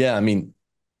 Yeah, I mean,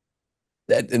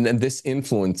 and this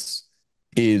influence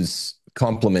is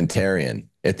complementarian.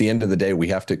 At the end of the day, we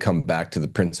have to come back to the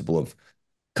principle of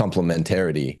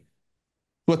complementarity.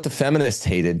 What the feminists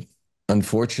hated,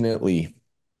 unfortunately,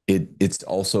 it's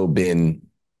also been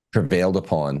prevailed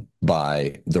upon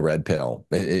by the red pill.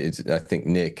 I think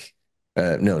Nick,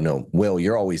 no, Will,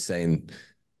 you're always saying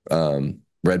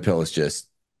red pill is just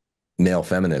male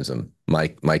feminism.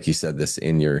 Mike, you said this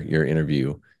in your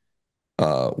interview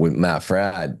with Matt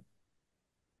Fradd.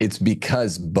 It's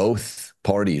because both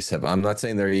parties have, I'm not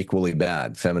saying they're equally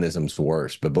bad, feminism's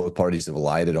worse, but both parties have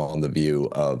lighted on the view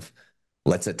of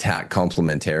let's attack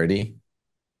complementarity.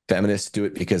 Feminists do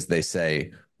it because they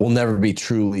say we'll never be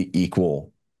truly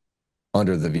equal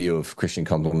under the view of Christian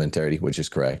complementarity, which is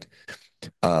correct.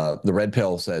 The red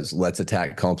pill says let's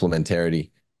attack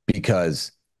complementarity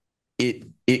because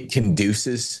it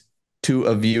conduces to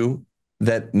a view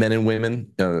that men and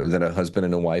women, that a husband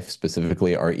and a wife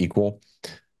specifically, are equal.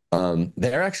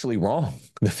 They're actually wrong.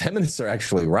 The feminists are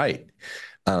actually right.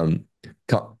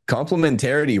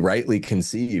 Complementarity, rightly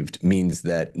conceived, means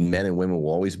that men and women will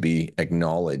always be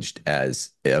acknowledged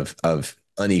as of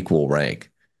unequal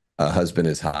rank. A husband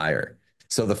is higher.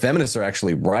 So the feminists are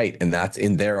actually right, and that's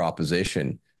in their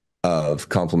opposition of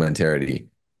complementarity.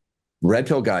 Red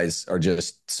pill guys are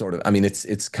just sort of, I mean,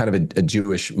 it's kind of a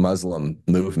Jewish Muslim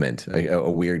movement, a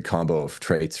weird combo of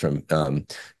traits from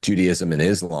Judaism and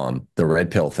Islam, the red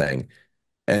pill thing.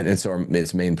 And so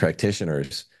its main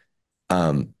practitioners,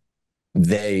 um,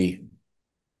 they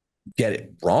get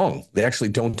it wrong. They actually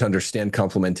don't understand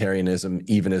complementarianism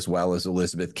even as well as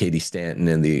Elizabeth Cady Stanton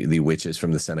and the witches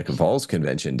from the Seneca Falls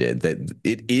Convention did. That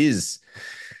it is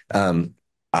um,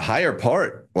 a higher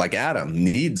part, like Adam,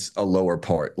 needs a lower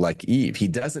part, like Eve. He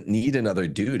doesn't need another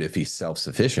dude if he's self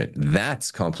sufficient.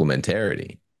 That's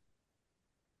complementarity.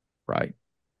 Right.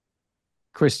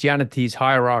 Christianity's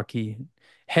hierarchy.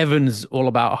 Heaven's all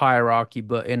about hierarchy,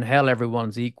 but in hell,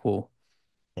 everyone's equal.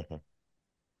 Mhm.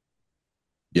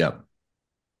 Yeah.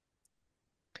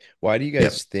 Why do you Yep.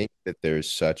 guys think that there's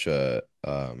such a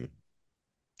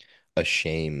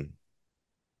shame?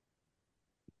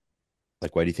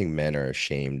 Like, why do you think men are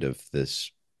ashamed of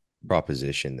this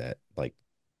proposition that, like,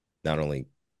 not only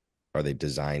are they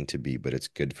designed to be, but it's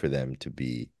good for them to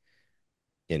be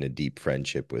in a deep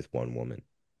friendship with one woman?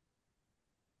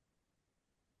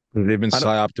 They've been I don't.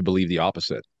 psyoped to believe the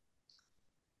opposite.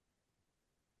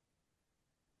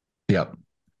 Yep.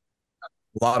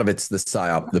 A lot of it's the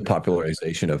psyop, the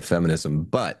popularization of feminism,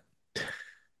 but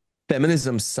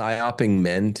feminism psyoping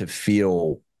men to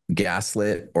feel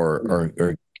gaslit or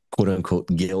quote unquote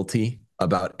guilty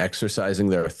about exercising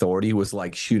their authority was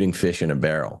like shooting fish in a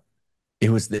barrel.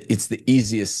 It's the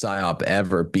easiest psyop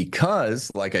ever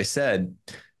because, like I said,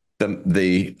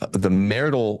 the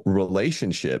marital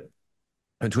relationship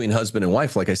between husband and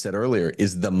wife, like I said earlier,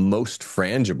 is the most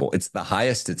frangible. It's the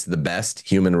highest, it's the best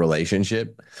human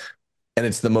relationship, and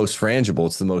it's the most frangible,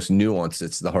 it's the most nuanced,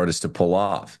 it's the hardest to pull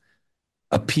off.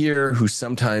 A peer who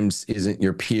sometimes isn't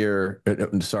your peer,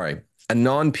 sorry, a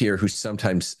non-peer who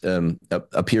sometimes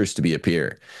appears to be a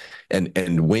peer,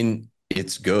 and when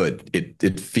it's good,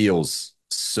 it feels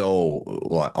so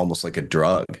almost like a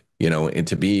drug, you know. And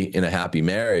to be in a happy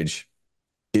marriage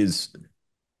is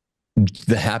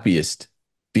the happiest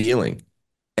feeling.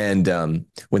 And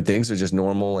when things are just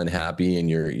normal and happy, and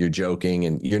you're joking,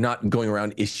 and you're not going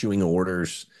around issuing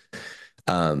orders,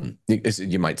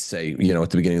 you might say, you know, at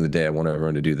the beginning of the day, I want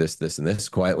everyone to do this, this, and this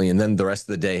quietly, and then the rest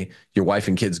of the day, your wife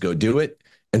and kids go do it,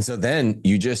 and so then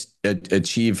you just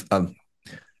achieve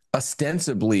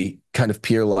ostensibly kind of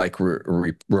peer-like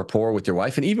rapport with your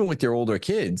wife, and even with your older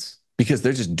kids, because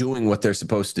they're just doing what they're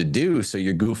supposed to do. So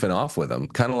you're goofing off with them,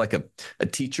 kind of like a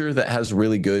teacher that has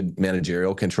really good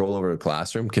managerial control over a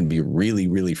classroom can be really,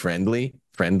 really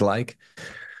friend-like.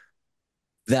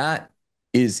 That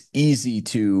is easy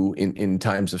to, in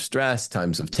times of stress,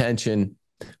 times of tension,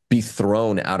 be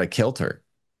thrown out of kilter.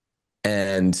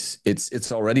 And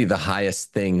it's already the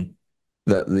highest thing,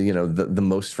 the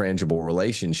most frangible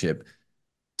relationship.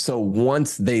 So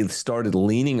once they started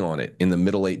leaning on it in the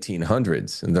middle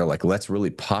 1800s, and they're like, let's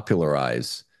really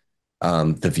popularize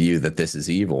the view that this is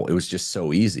evil, it was just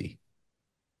so easy.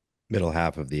 Middle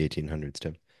half of the 1800s,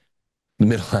 Tim. The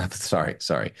middle half,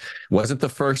 sorry, wasn't the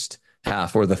first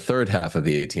half or the third half of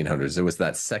the 1800s. It was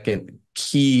that second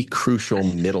key crucial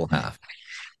middle half.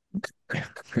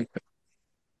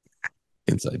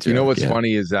 Inside You know joke, what's yeah.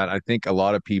 funny is that I think a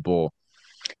lot of people,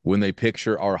 when they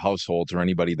picture our households or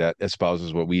anybody that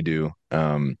espouses what we do,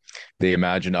 they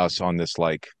imagine us on this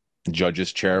like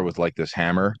judge's chair with like this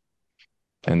hammer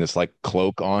and this like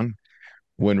cloak on.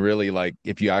 When really, like,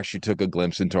 if you actually took a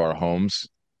glimpse into our homes,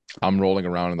 I'm rolling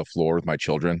around on the floor with my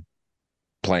children,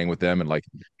 playing with them and like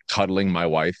cuddling my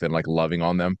wife and like loving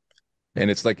on them. And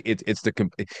it's like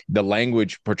the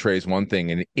language portrays one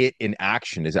thing, and it in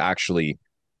action is actually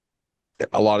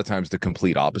a lot of times the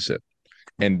complete opposite.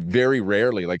 And very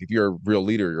rarely, like if you're a real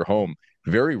leader of your home,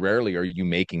 very rarely are you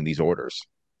making these orders.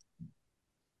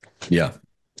 Yeah.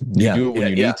 You Yeah. do it when Yeah.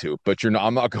 you Yeah. need to, but you're not.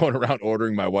 I'm not going around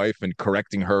ordering my wife and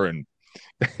correcting her, and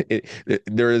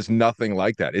there is nothing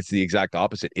like that. It's the exact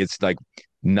opposite. It's like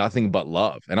nothing but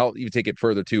love. And I'll even take it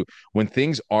further too. When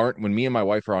things aren't, when me and my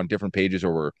wife are on different pages,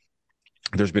 or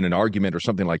there's been an argument or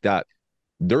something like that,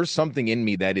 there's something in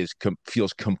me that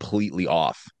feels completely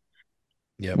off.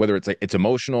 Yep. Whether it's like it's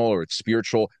emotional or it's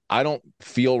spiritual, I don't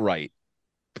feel right,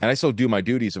 and I still do my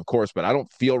duties, of course, but I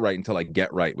don't feel right until I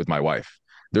get right with my wife.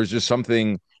 There's just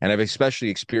something, and I've especially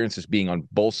experienced this being on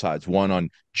both sides, one on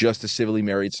just the civilly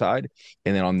married side,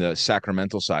 and then on the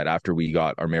sacramental side after we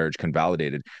got our marriage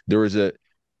convalidated. There's a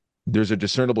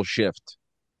discernible shift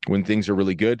when things are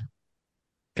really good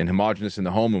and homogenous in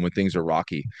the home, and when things are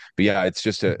rocky. But yeah, it's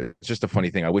just a funny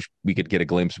thing. I wish we could get a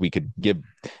glimpse. We could give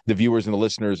the viewers and the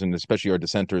listeners, and especially our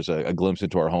dissenters, a glimpse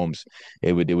into our homes.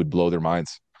 It would blow their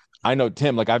minds. I know,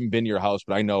 Tim, like I haven't been to your house,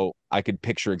 but I know I could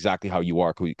picture exactly how you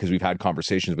are because we've had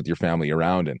conversations with your family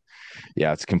around, and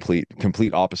yeah, it's complete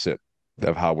opposite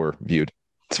of how we're viewed.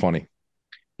 It's funny.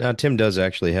 Now, Tim does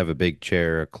actually have a big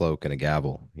chair, a cloak, and a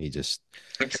gavel. He just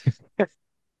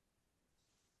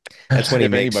If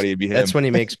anybody, it'd be that's him. when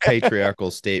he makes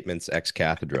patriarchal statements ex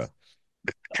cathedra.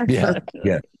 Yeah,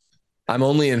 yeah. I'm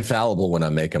only infallible when I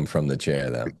make them from the chair,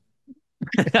 though.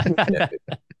 Yeah.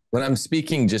 When I'm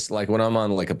speaking, just like when I'm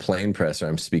on like a plane press or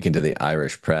I'm speaking to the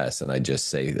Irish press and I just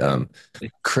say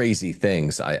crazy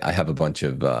things, I have a bunch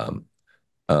of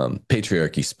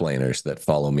patriarchy splainers that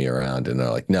follow me around and they're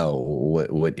like, no,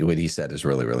 what he said is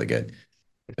really, really good.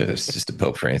 It's just a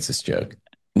Pope Francis joke.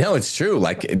 No, it's true.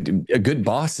 Like a good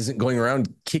boss isn't going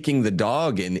around kicking the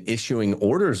dog and issuing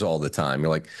orders all the time. You're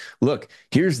like, look,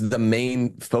 here's the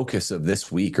main focus of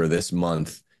this week or this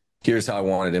month. Here's how I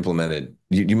want it implemented.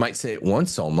 You might say it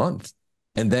once all month.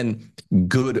 And then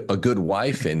a good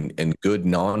wife and good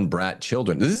non-brat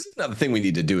children. This is another thing we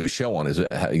need to do a show on is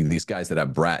these guys that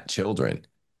have brat children.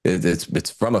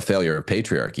 It's from a failure of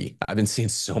patriarchy. I've been seeing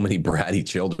so many bratty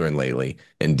children lately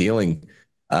and dealing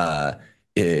uh,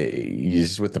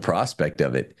 just with the prospect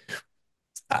of it.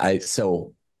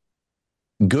 So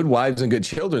good wives and good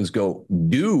children's go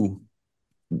do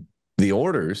the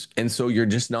orders, and so you're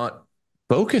just not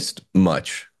focused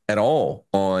much at all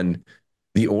on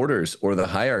the orders or the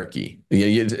hierarchy.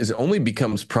 It only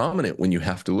becomes prominent when you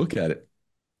have to look at it.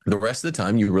 The rest of the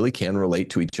time, you really can relate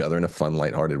to each other in a fun,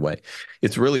 lighthearted way.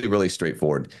 It's really, really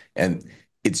straightforward, and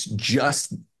it's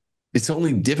just it's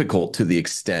only difficult to the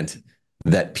extent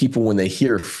that people, when they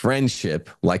hear friendship,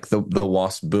 like the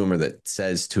wasp boomer that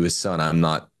says to his son, I'm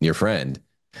not your friend,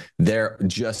 they're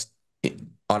just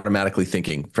automatically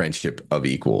thinking friendship of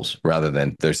equals rather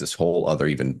than there's this whole other,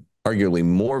 even arguably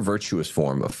more virtuous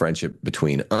form of friendship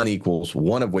between unequals,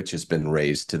 one of which has been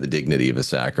raised to the dignity of a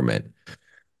sacrament.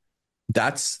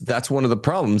 That's one of the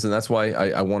problems, and that's why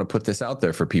I want to put this out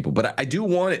there for people. But I do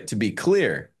want it to be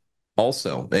clear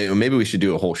also, maybe we should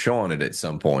do a whole show on it at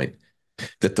some point,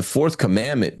 that the fourth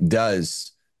commandment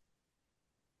does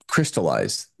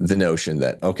crystallize the notion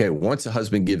that, okay, once a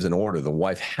husband gives an order, the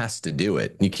wife has to do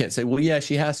it. You can't say, well, yeah,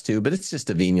 she has to, but it's just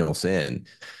a venial sin.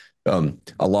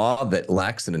 A law that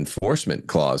lacks an enforcement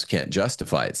clause can't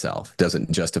justify itself, doesn't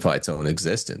justify its own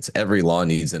existence. Every law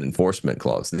needs an enforcement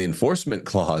clause. The enforcement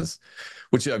clause,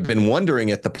 which I've been wondering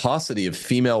at the paucity of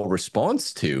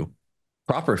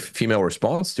proper female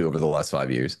response to over the last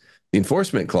 5 years, the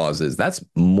enforcement clause is that's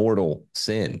mortal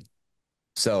sin.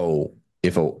 So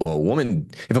if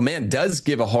if a man does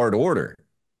give a hard order,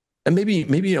 and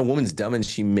maybe a woman's dumb and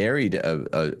she married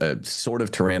a sort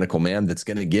of tyrannical man that's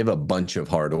going to give a bunch of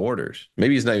hard orders.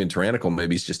 Maybe he's not even tyrannical.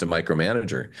 Maybe he's just a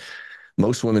micromanager.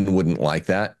 Most women wouldn't like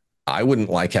that. I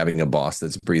wouldn't like having a boss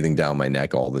that's breathing down my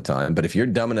neck all the time. But if you're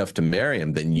dumb enough to marry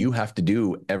him, then you have to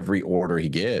do every order he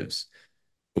gives.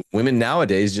 Women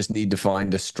nowadays just need to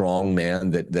find a strong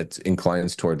man that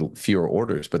inclines toward fewer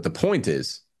orders. But the point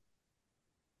is,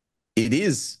 it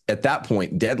is at that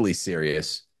point deadly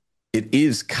serious. It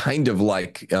is kind of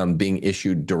like being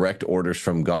issued direct orders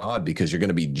from God because you're going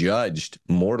to be judged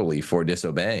mortally for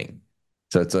disobeying.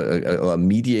 So it's a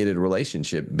mediated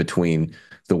relationship between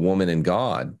the woman and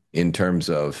God in terms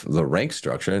of the rank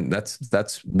structure, and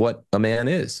that's what a man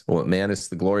is. Well, man is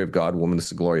the glory of God, woman is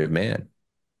the glory of man.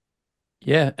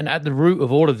 Yeah, and at the root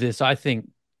of all of this, I think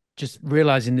just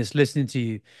realizing this, listening to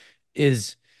you,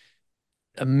 is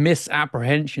a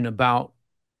misapprehension about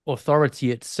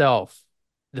authority itself.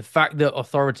 The fact that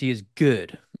authority is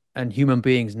good and human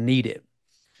beings need it.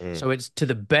 Mm. So it's to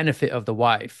the benefit of the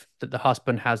wife that the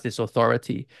husband has this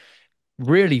authority.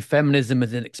 Really, feminism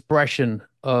is an expression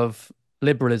of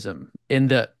liberalism in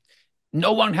that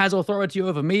no one has authority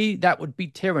over me. That would be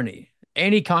tyranny.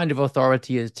 Any kind of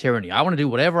authority is tyranny. I want to do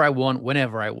whatever I want,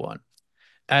 whenever I want.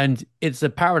 And it's a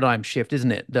paradigm shift,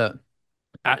 isn't it? That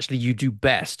actually you do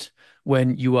best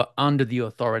when you are under the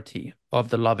authority of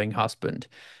the loving husband.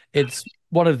 It's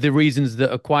one of the reasons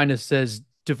that Aquinas says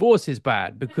divorce is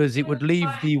bad because it would leave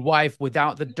the wife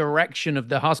without the direction of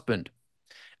the husband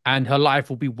and her life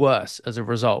will be worse as a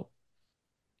result.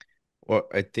 Well,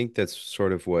 I think that's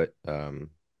sort of what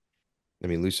I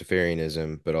mean,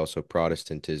 Luciferianism, but also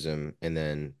Protestantism and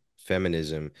then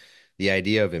feminism, the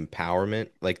idea of empowerment,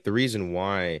 like the reason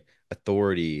why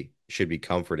authority should be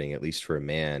comforting, at least for a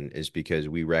man, is because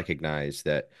we recognize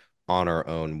that on our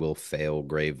own we'll fail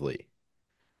gravely.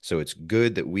 So it's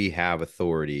good that we have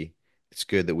authority. It's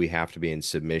good that we have to be in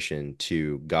submission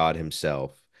to God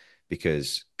Himself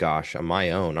because, gosh, on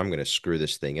my own, I'm going to screw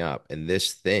this thing up. And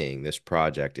this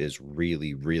project is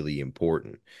really, really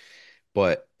important.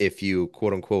 But if you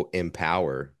quote unquote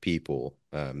empower people,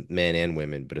 men and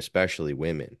women, but especially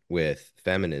women with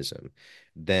feminism,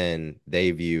 then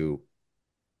they view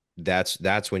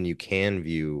that's when you can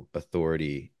view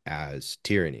authority as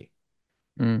tyranny.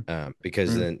 Mm,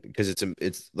 Because mm. then because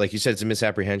it's like you said, it's a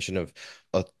misapprehension of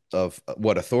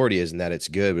what authority is and that it's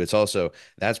good, but it's also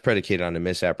that's predicated on a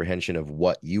misapprehension of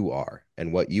what you are,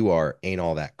 and what you are ain't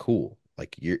all that cool.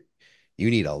 Like you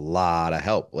need a lot of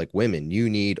help. Like women, you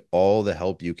need all the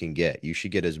help you can get. You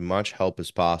should get as much help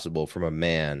as possible from a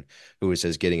man who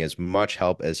is getting as much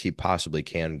help as he possibly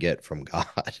can get from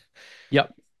God.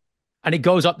 Yep. And it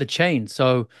goes up the chain.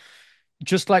 So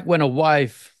just like when a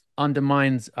wife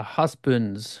undermines a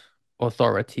husband's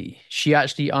authority, she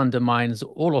actually undermines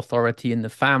all authority in the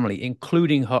family,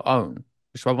 including her own.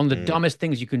 Which is why one of the Mm. dumbest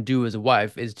things you can do as a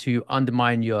wife is to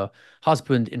undermine your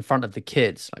husband in front of the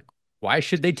kids. Like, why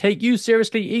should they take you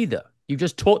seriously either? You've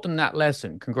just taught them that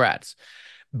lesson. Congrats.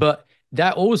 But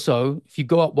that also, if you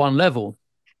go up one level,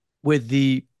 with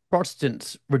the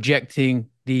Protestants rejecting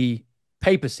the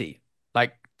papacy,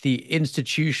 like the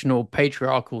institutional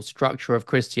patriarchal structure of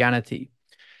Christianity.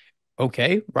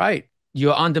 Okay, right.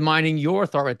 You're undermining your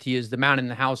authority as the man in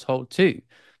the household too,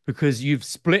 because you've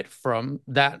split from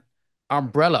that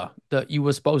umbrella that you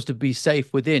were supposed to be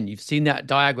safe within. You've seen that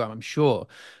diagram, I'm sure,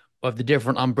 of the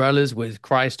different umbrellas with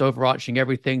Christ overarching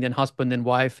everything, then husband, then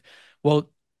wife.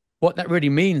 Well, what that really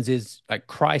means is like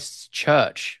Christ's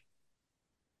church,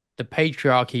 the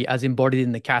patriarchy as embodied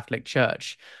in the Catholic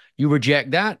Church. You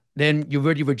reject that, then you're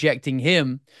really rejecting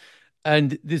him.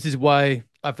 And this is why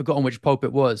I've forgotten which pope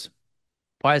it was.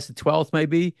 Pius the 12th,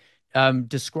 maybe,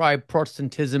 described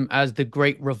Protestantism as the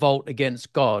great revolt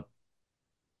against God.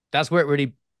 That's where it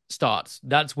really starts.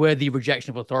 That's where the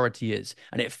rejection of authority is.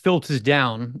 And it filters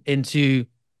down into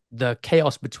the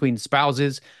chaos between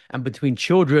spouses and between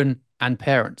children and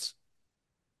parents.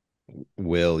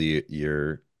 Will,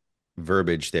 your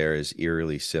verbiage there is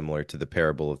eerily similar to the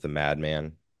parable of the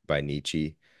madman by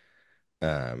Nietzsche,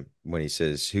 when he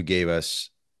says, "Who gave us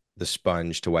the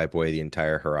sponge to wipe away the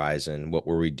entire horizon? What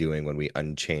were we doing when we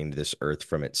unchained this earth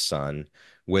from its sun?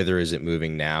 Whither is it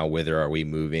moving now? Whither are we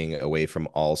moving? Away from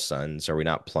all suns? Are we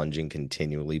not plunging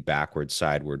continually backward,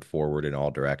 sideward, forward in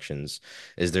all directions?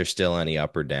 Is there still any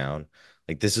up or down?"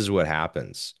 Like this is what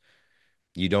happens.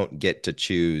 You don't get to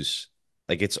choose.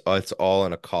 Like it's all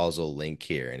in a causal link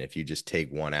here, and if you just take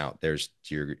one out, there's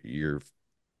you're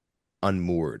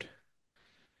unmoored.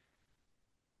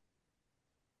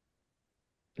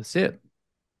 That's it.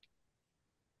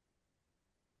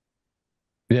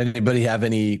 Did anybody have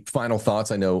any final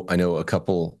thoughts? I know a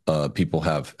couple people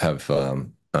have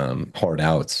hard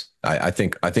outs. I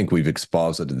think we've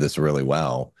exposited this really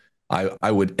well.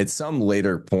 I would at some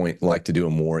later point like to do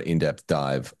a more in-depth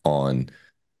dive on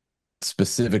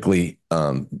specifically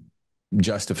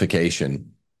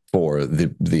justification for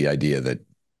the idea that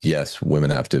yes, women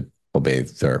have to obey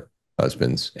their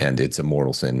husbands and it's a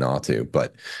mortal sin not to.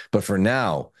 But for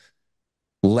now,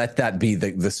 let that be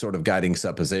the sort of guiding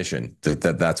supposition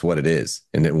that's what it is,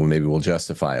 and maybe we'll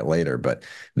justify it later. But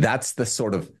that's the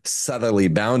sort of southerly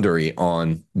boundary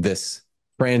on this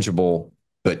frangible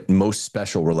but most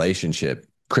special relationship,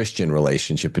 Christian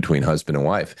relationship between husband and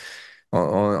wife.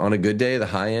 On a good day, the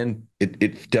high end,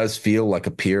 it does feel like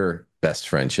a pure best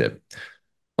friendship.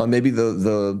 On maybe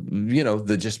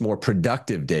the just more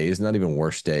productive days, not even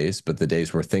worse days, but the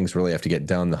days where things really have to get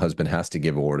done, the husband has to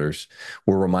give orders.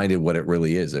 We're reminded what it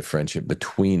really is, a friendship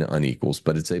between unequals,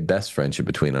 but it's a best friendship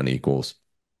between unequals.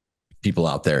 People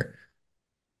out there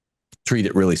treat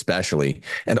it really specially.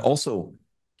 And also,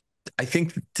 I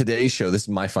think today's show, this is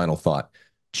my final thought,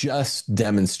 just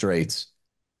demonstrates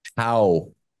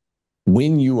how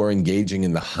when you are engaging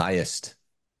in the highest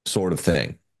sort of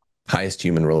thing, highest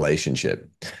human relationship,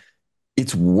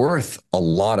 it's worth a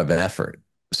lot of effort.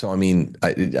 So, I mean,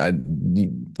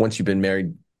 once you've been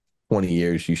married 20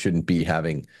 years, you shouldn't be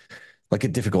having like a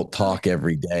difficult talk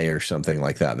every day or something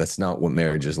like that. That's not what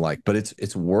marriage is like. But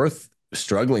it's worth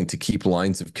struggling to keep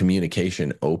lines of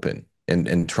communication open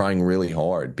and trying really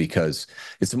hard because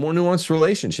it's a more nuanced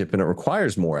relationship and it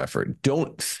requires more effort.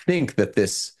 Don't think that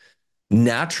this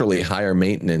naturally higher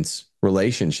maintenance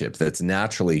relationship that's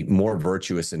naturally more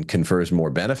virtuous and confers more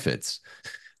benefits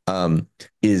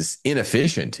is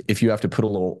inefficient if you have to put a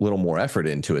little more effort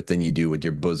into it than you do with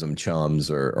your bosom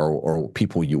chums or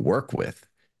people you work with.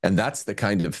 And that's the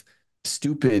kind of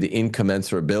stupid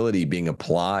incommensurability being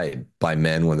applied by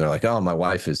men when they're like, oh, my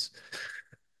wife is,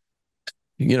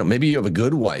 maybe you have a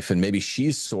good wife and maybe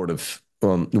she's sort of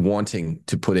wanting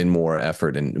to put in more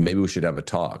effort, and maybe we should have a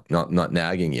talk, not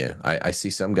nagging you. I see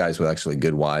some guys with actually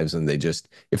good wives, and they just,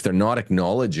 if they're not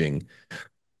acknowledging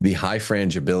the high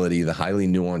frangibility, the highly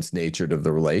nuanced nature of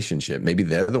the relationship, maybe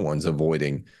they're the ones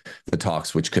avoiding the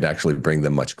talks, which could actually bring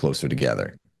them much closer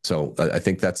together. So I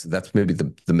think that's maybe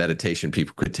the meditation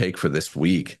people could take for this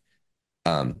week.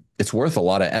 It's worth a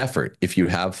lot of effort if you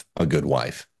have a good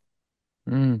wife.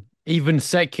 Even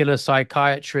secular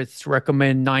psychiatrists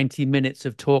recommend 90 minutes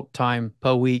of talk time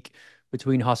per week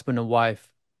between husband and wife.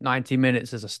 90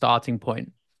 minutes as a starting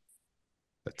point,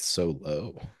 That's so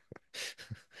low.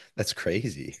 That's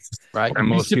crazy. right? And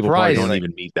You'd be most people probably surprised. don't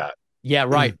even meet that. Yeah,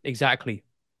 right. Exactly.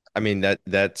 I mean,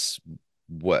 that's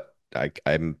what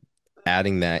I'm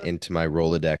adding that into my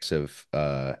Rolodex of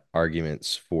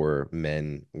arguments for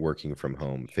men working from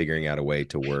home, figuring out a way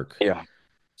to work Yeah.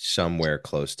 somewhere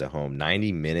close to home.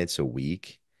 90 minutes a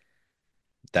week.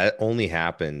 That only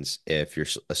happens if you're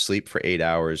asleep for 8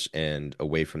 hours and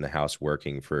away from the house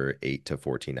working for 8 to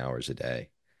 14 hours a day.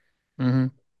 Hmm.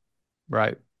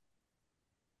 Right.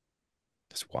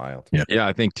 That's wild. Yeah. Yeah,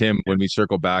 I think Tim, when we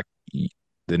circle back,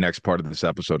 the next part of this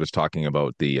episode is talking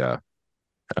about the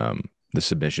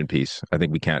submission piece. I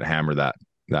think we can't hammer that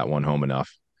one home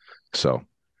enough. So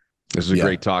this is a Yeah.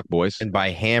 great talk, boys. And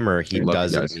by hammer, he Love you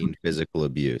doesn't guys. mean physical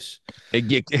abuse.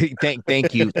 Thank you, Nick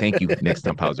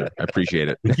Stumphauser. I appreciate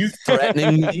it. You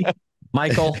threatening me,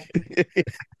 Michael?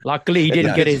 Luckily, he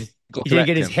didn't Yeah.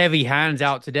 get his heavy hands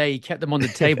out today. He kept them on the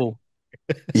table.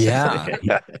 Yeah.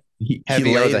 He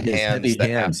Heavy are laid the his hands heavy that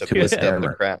have hands to to his lift up the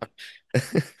hammer. crown.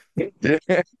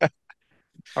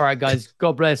 All right, guys.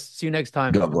 God bless. See you next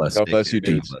time. God bless. God bless you,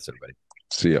 God dudes. bless everybody.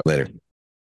 See ya. Later.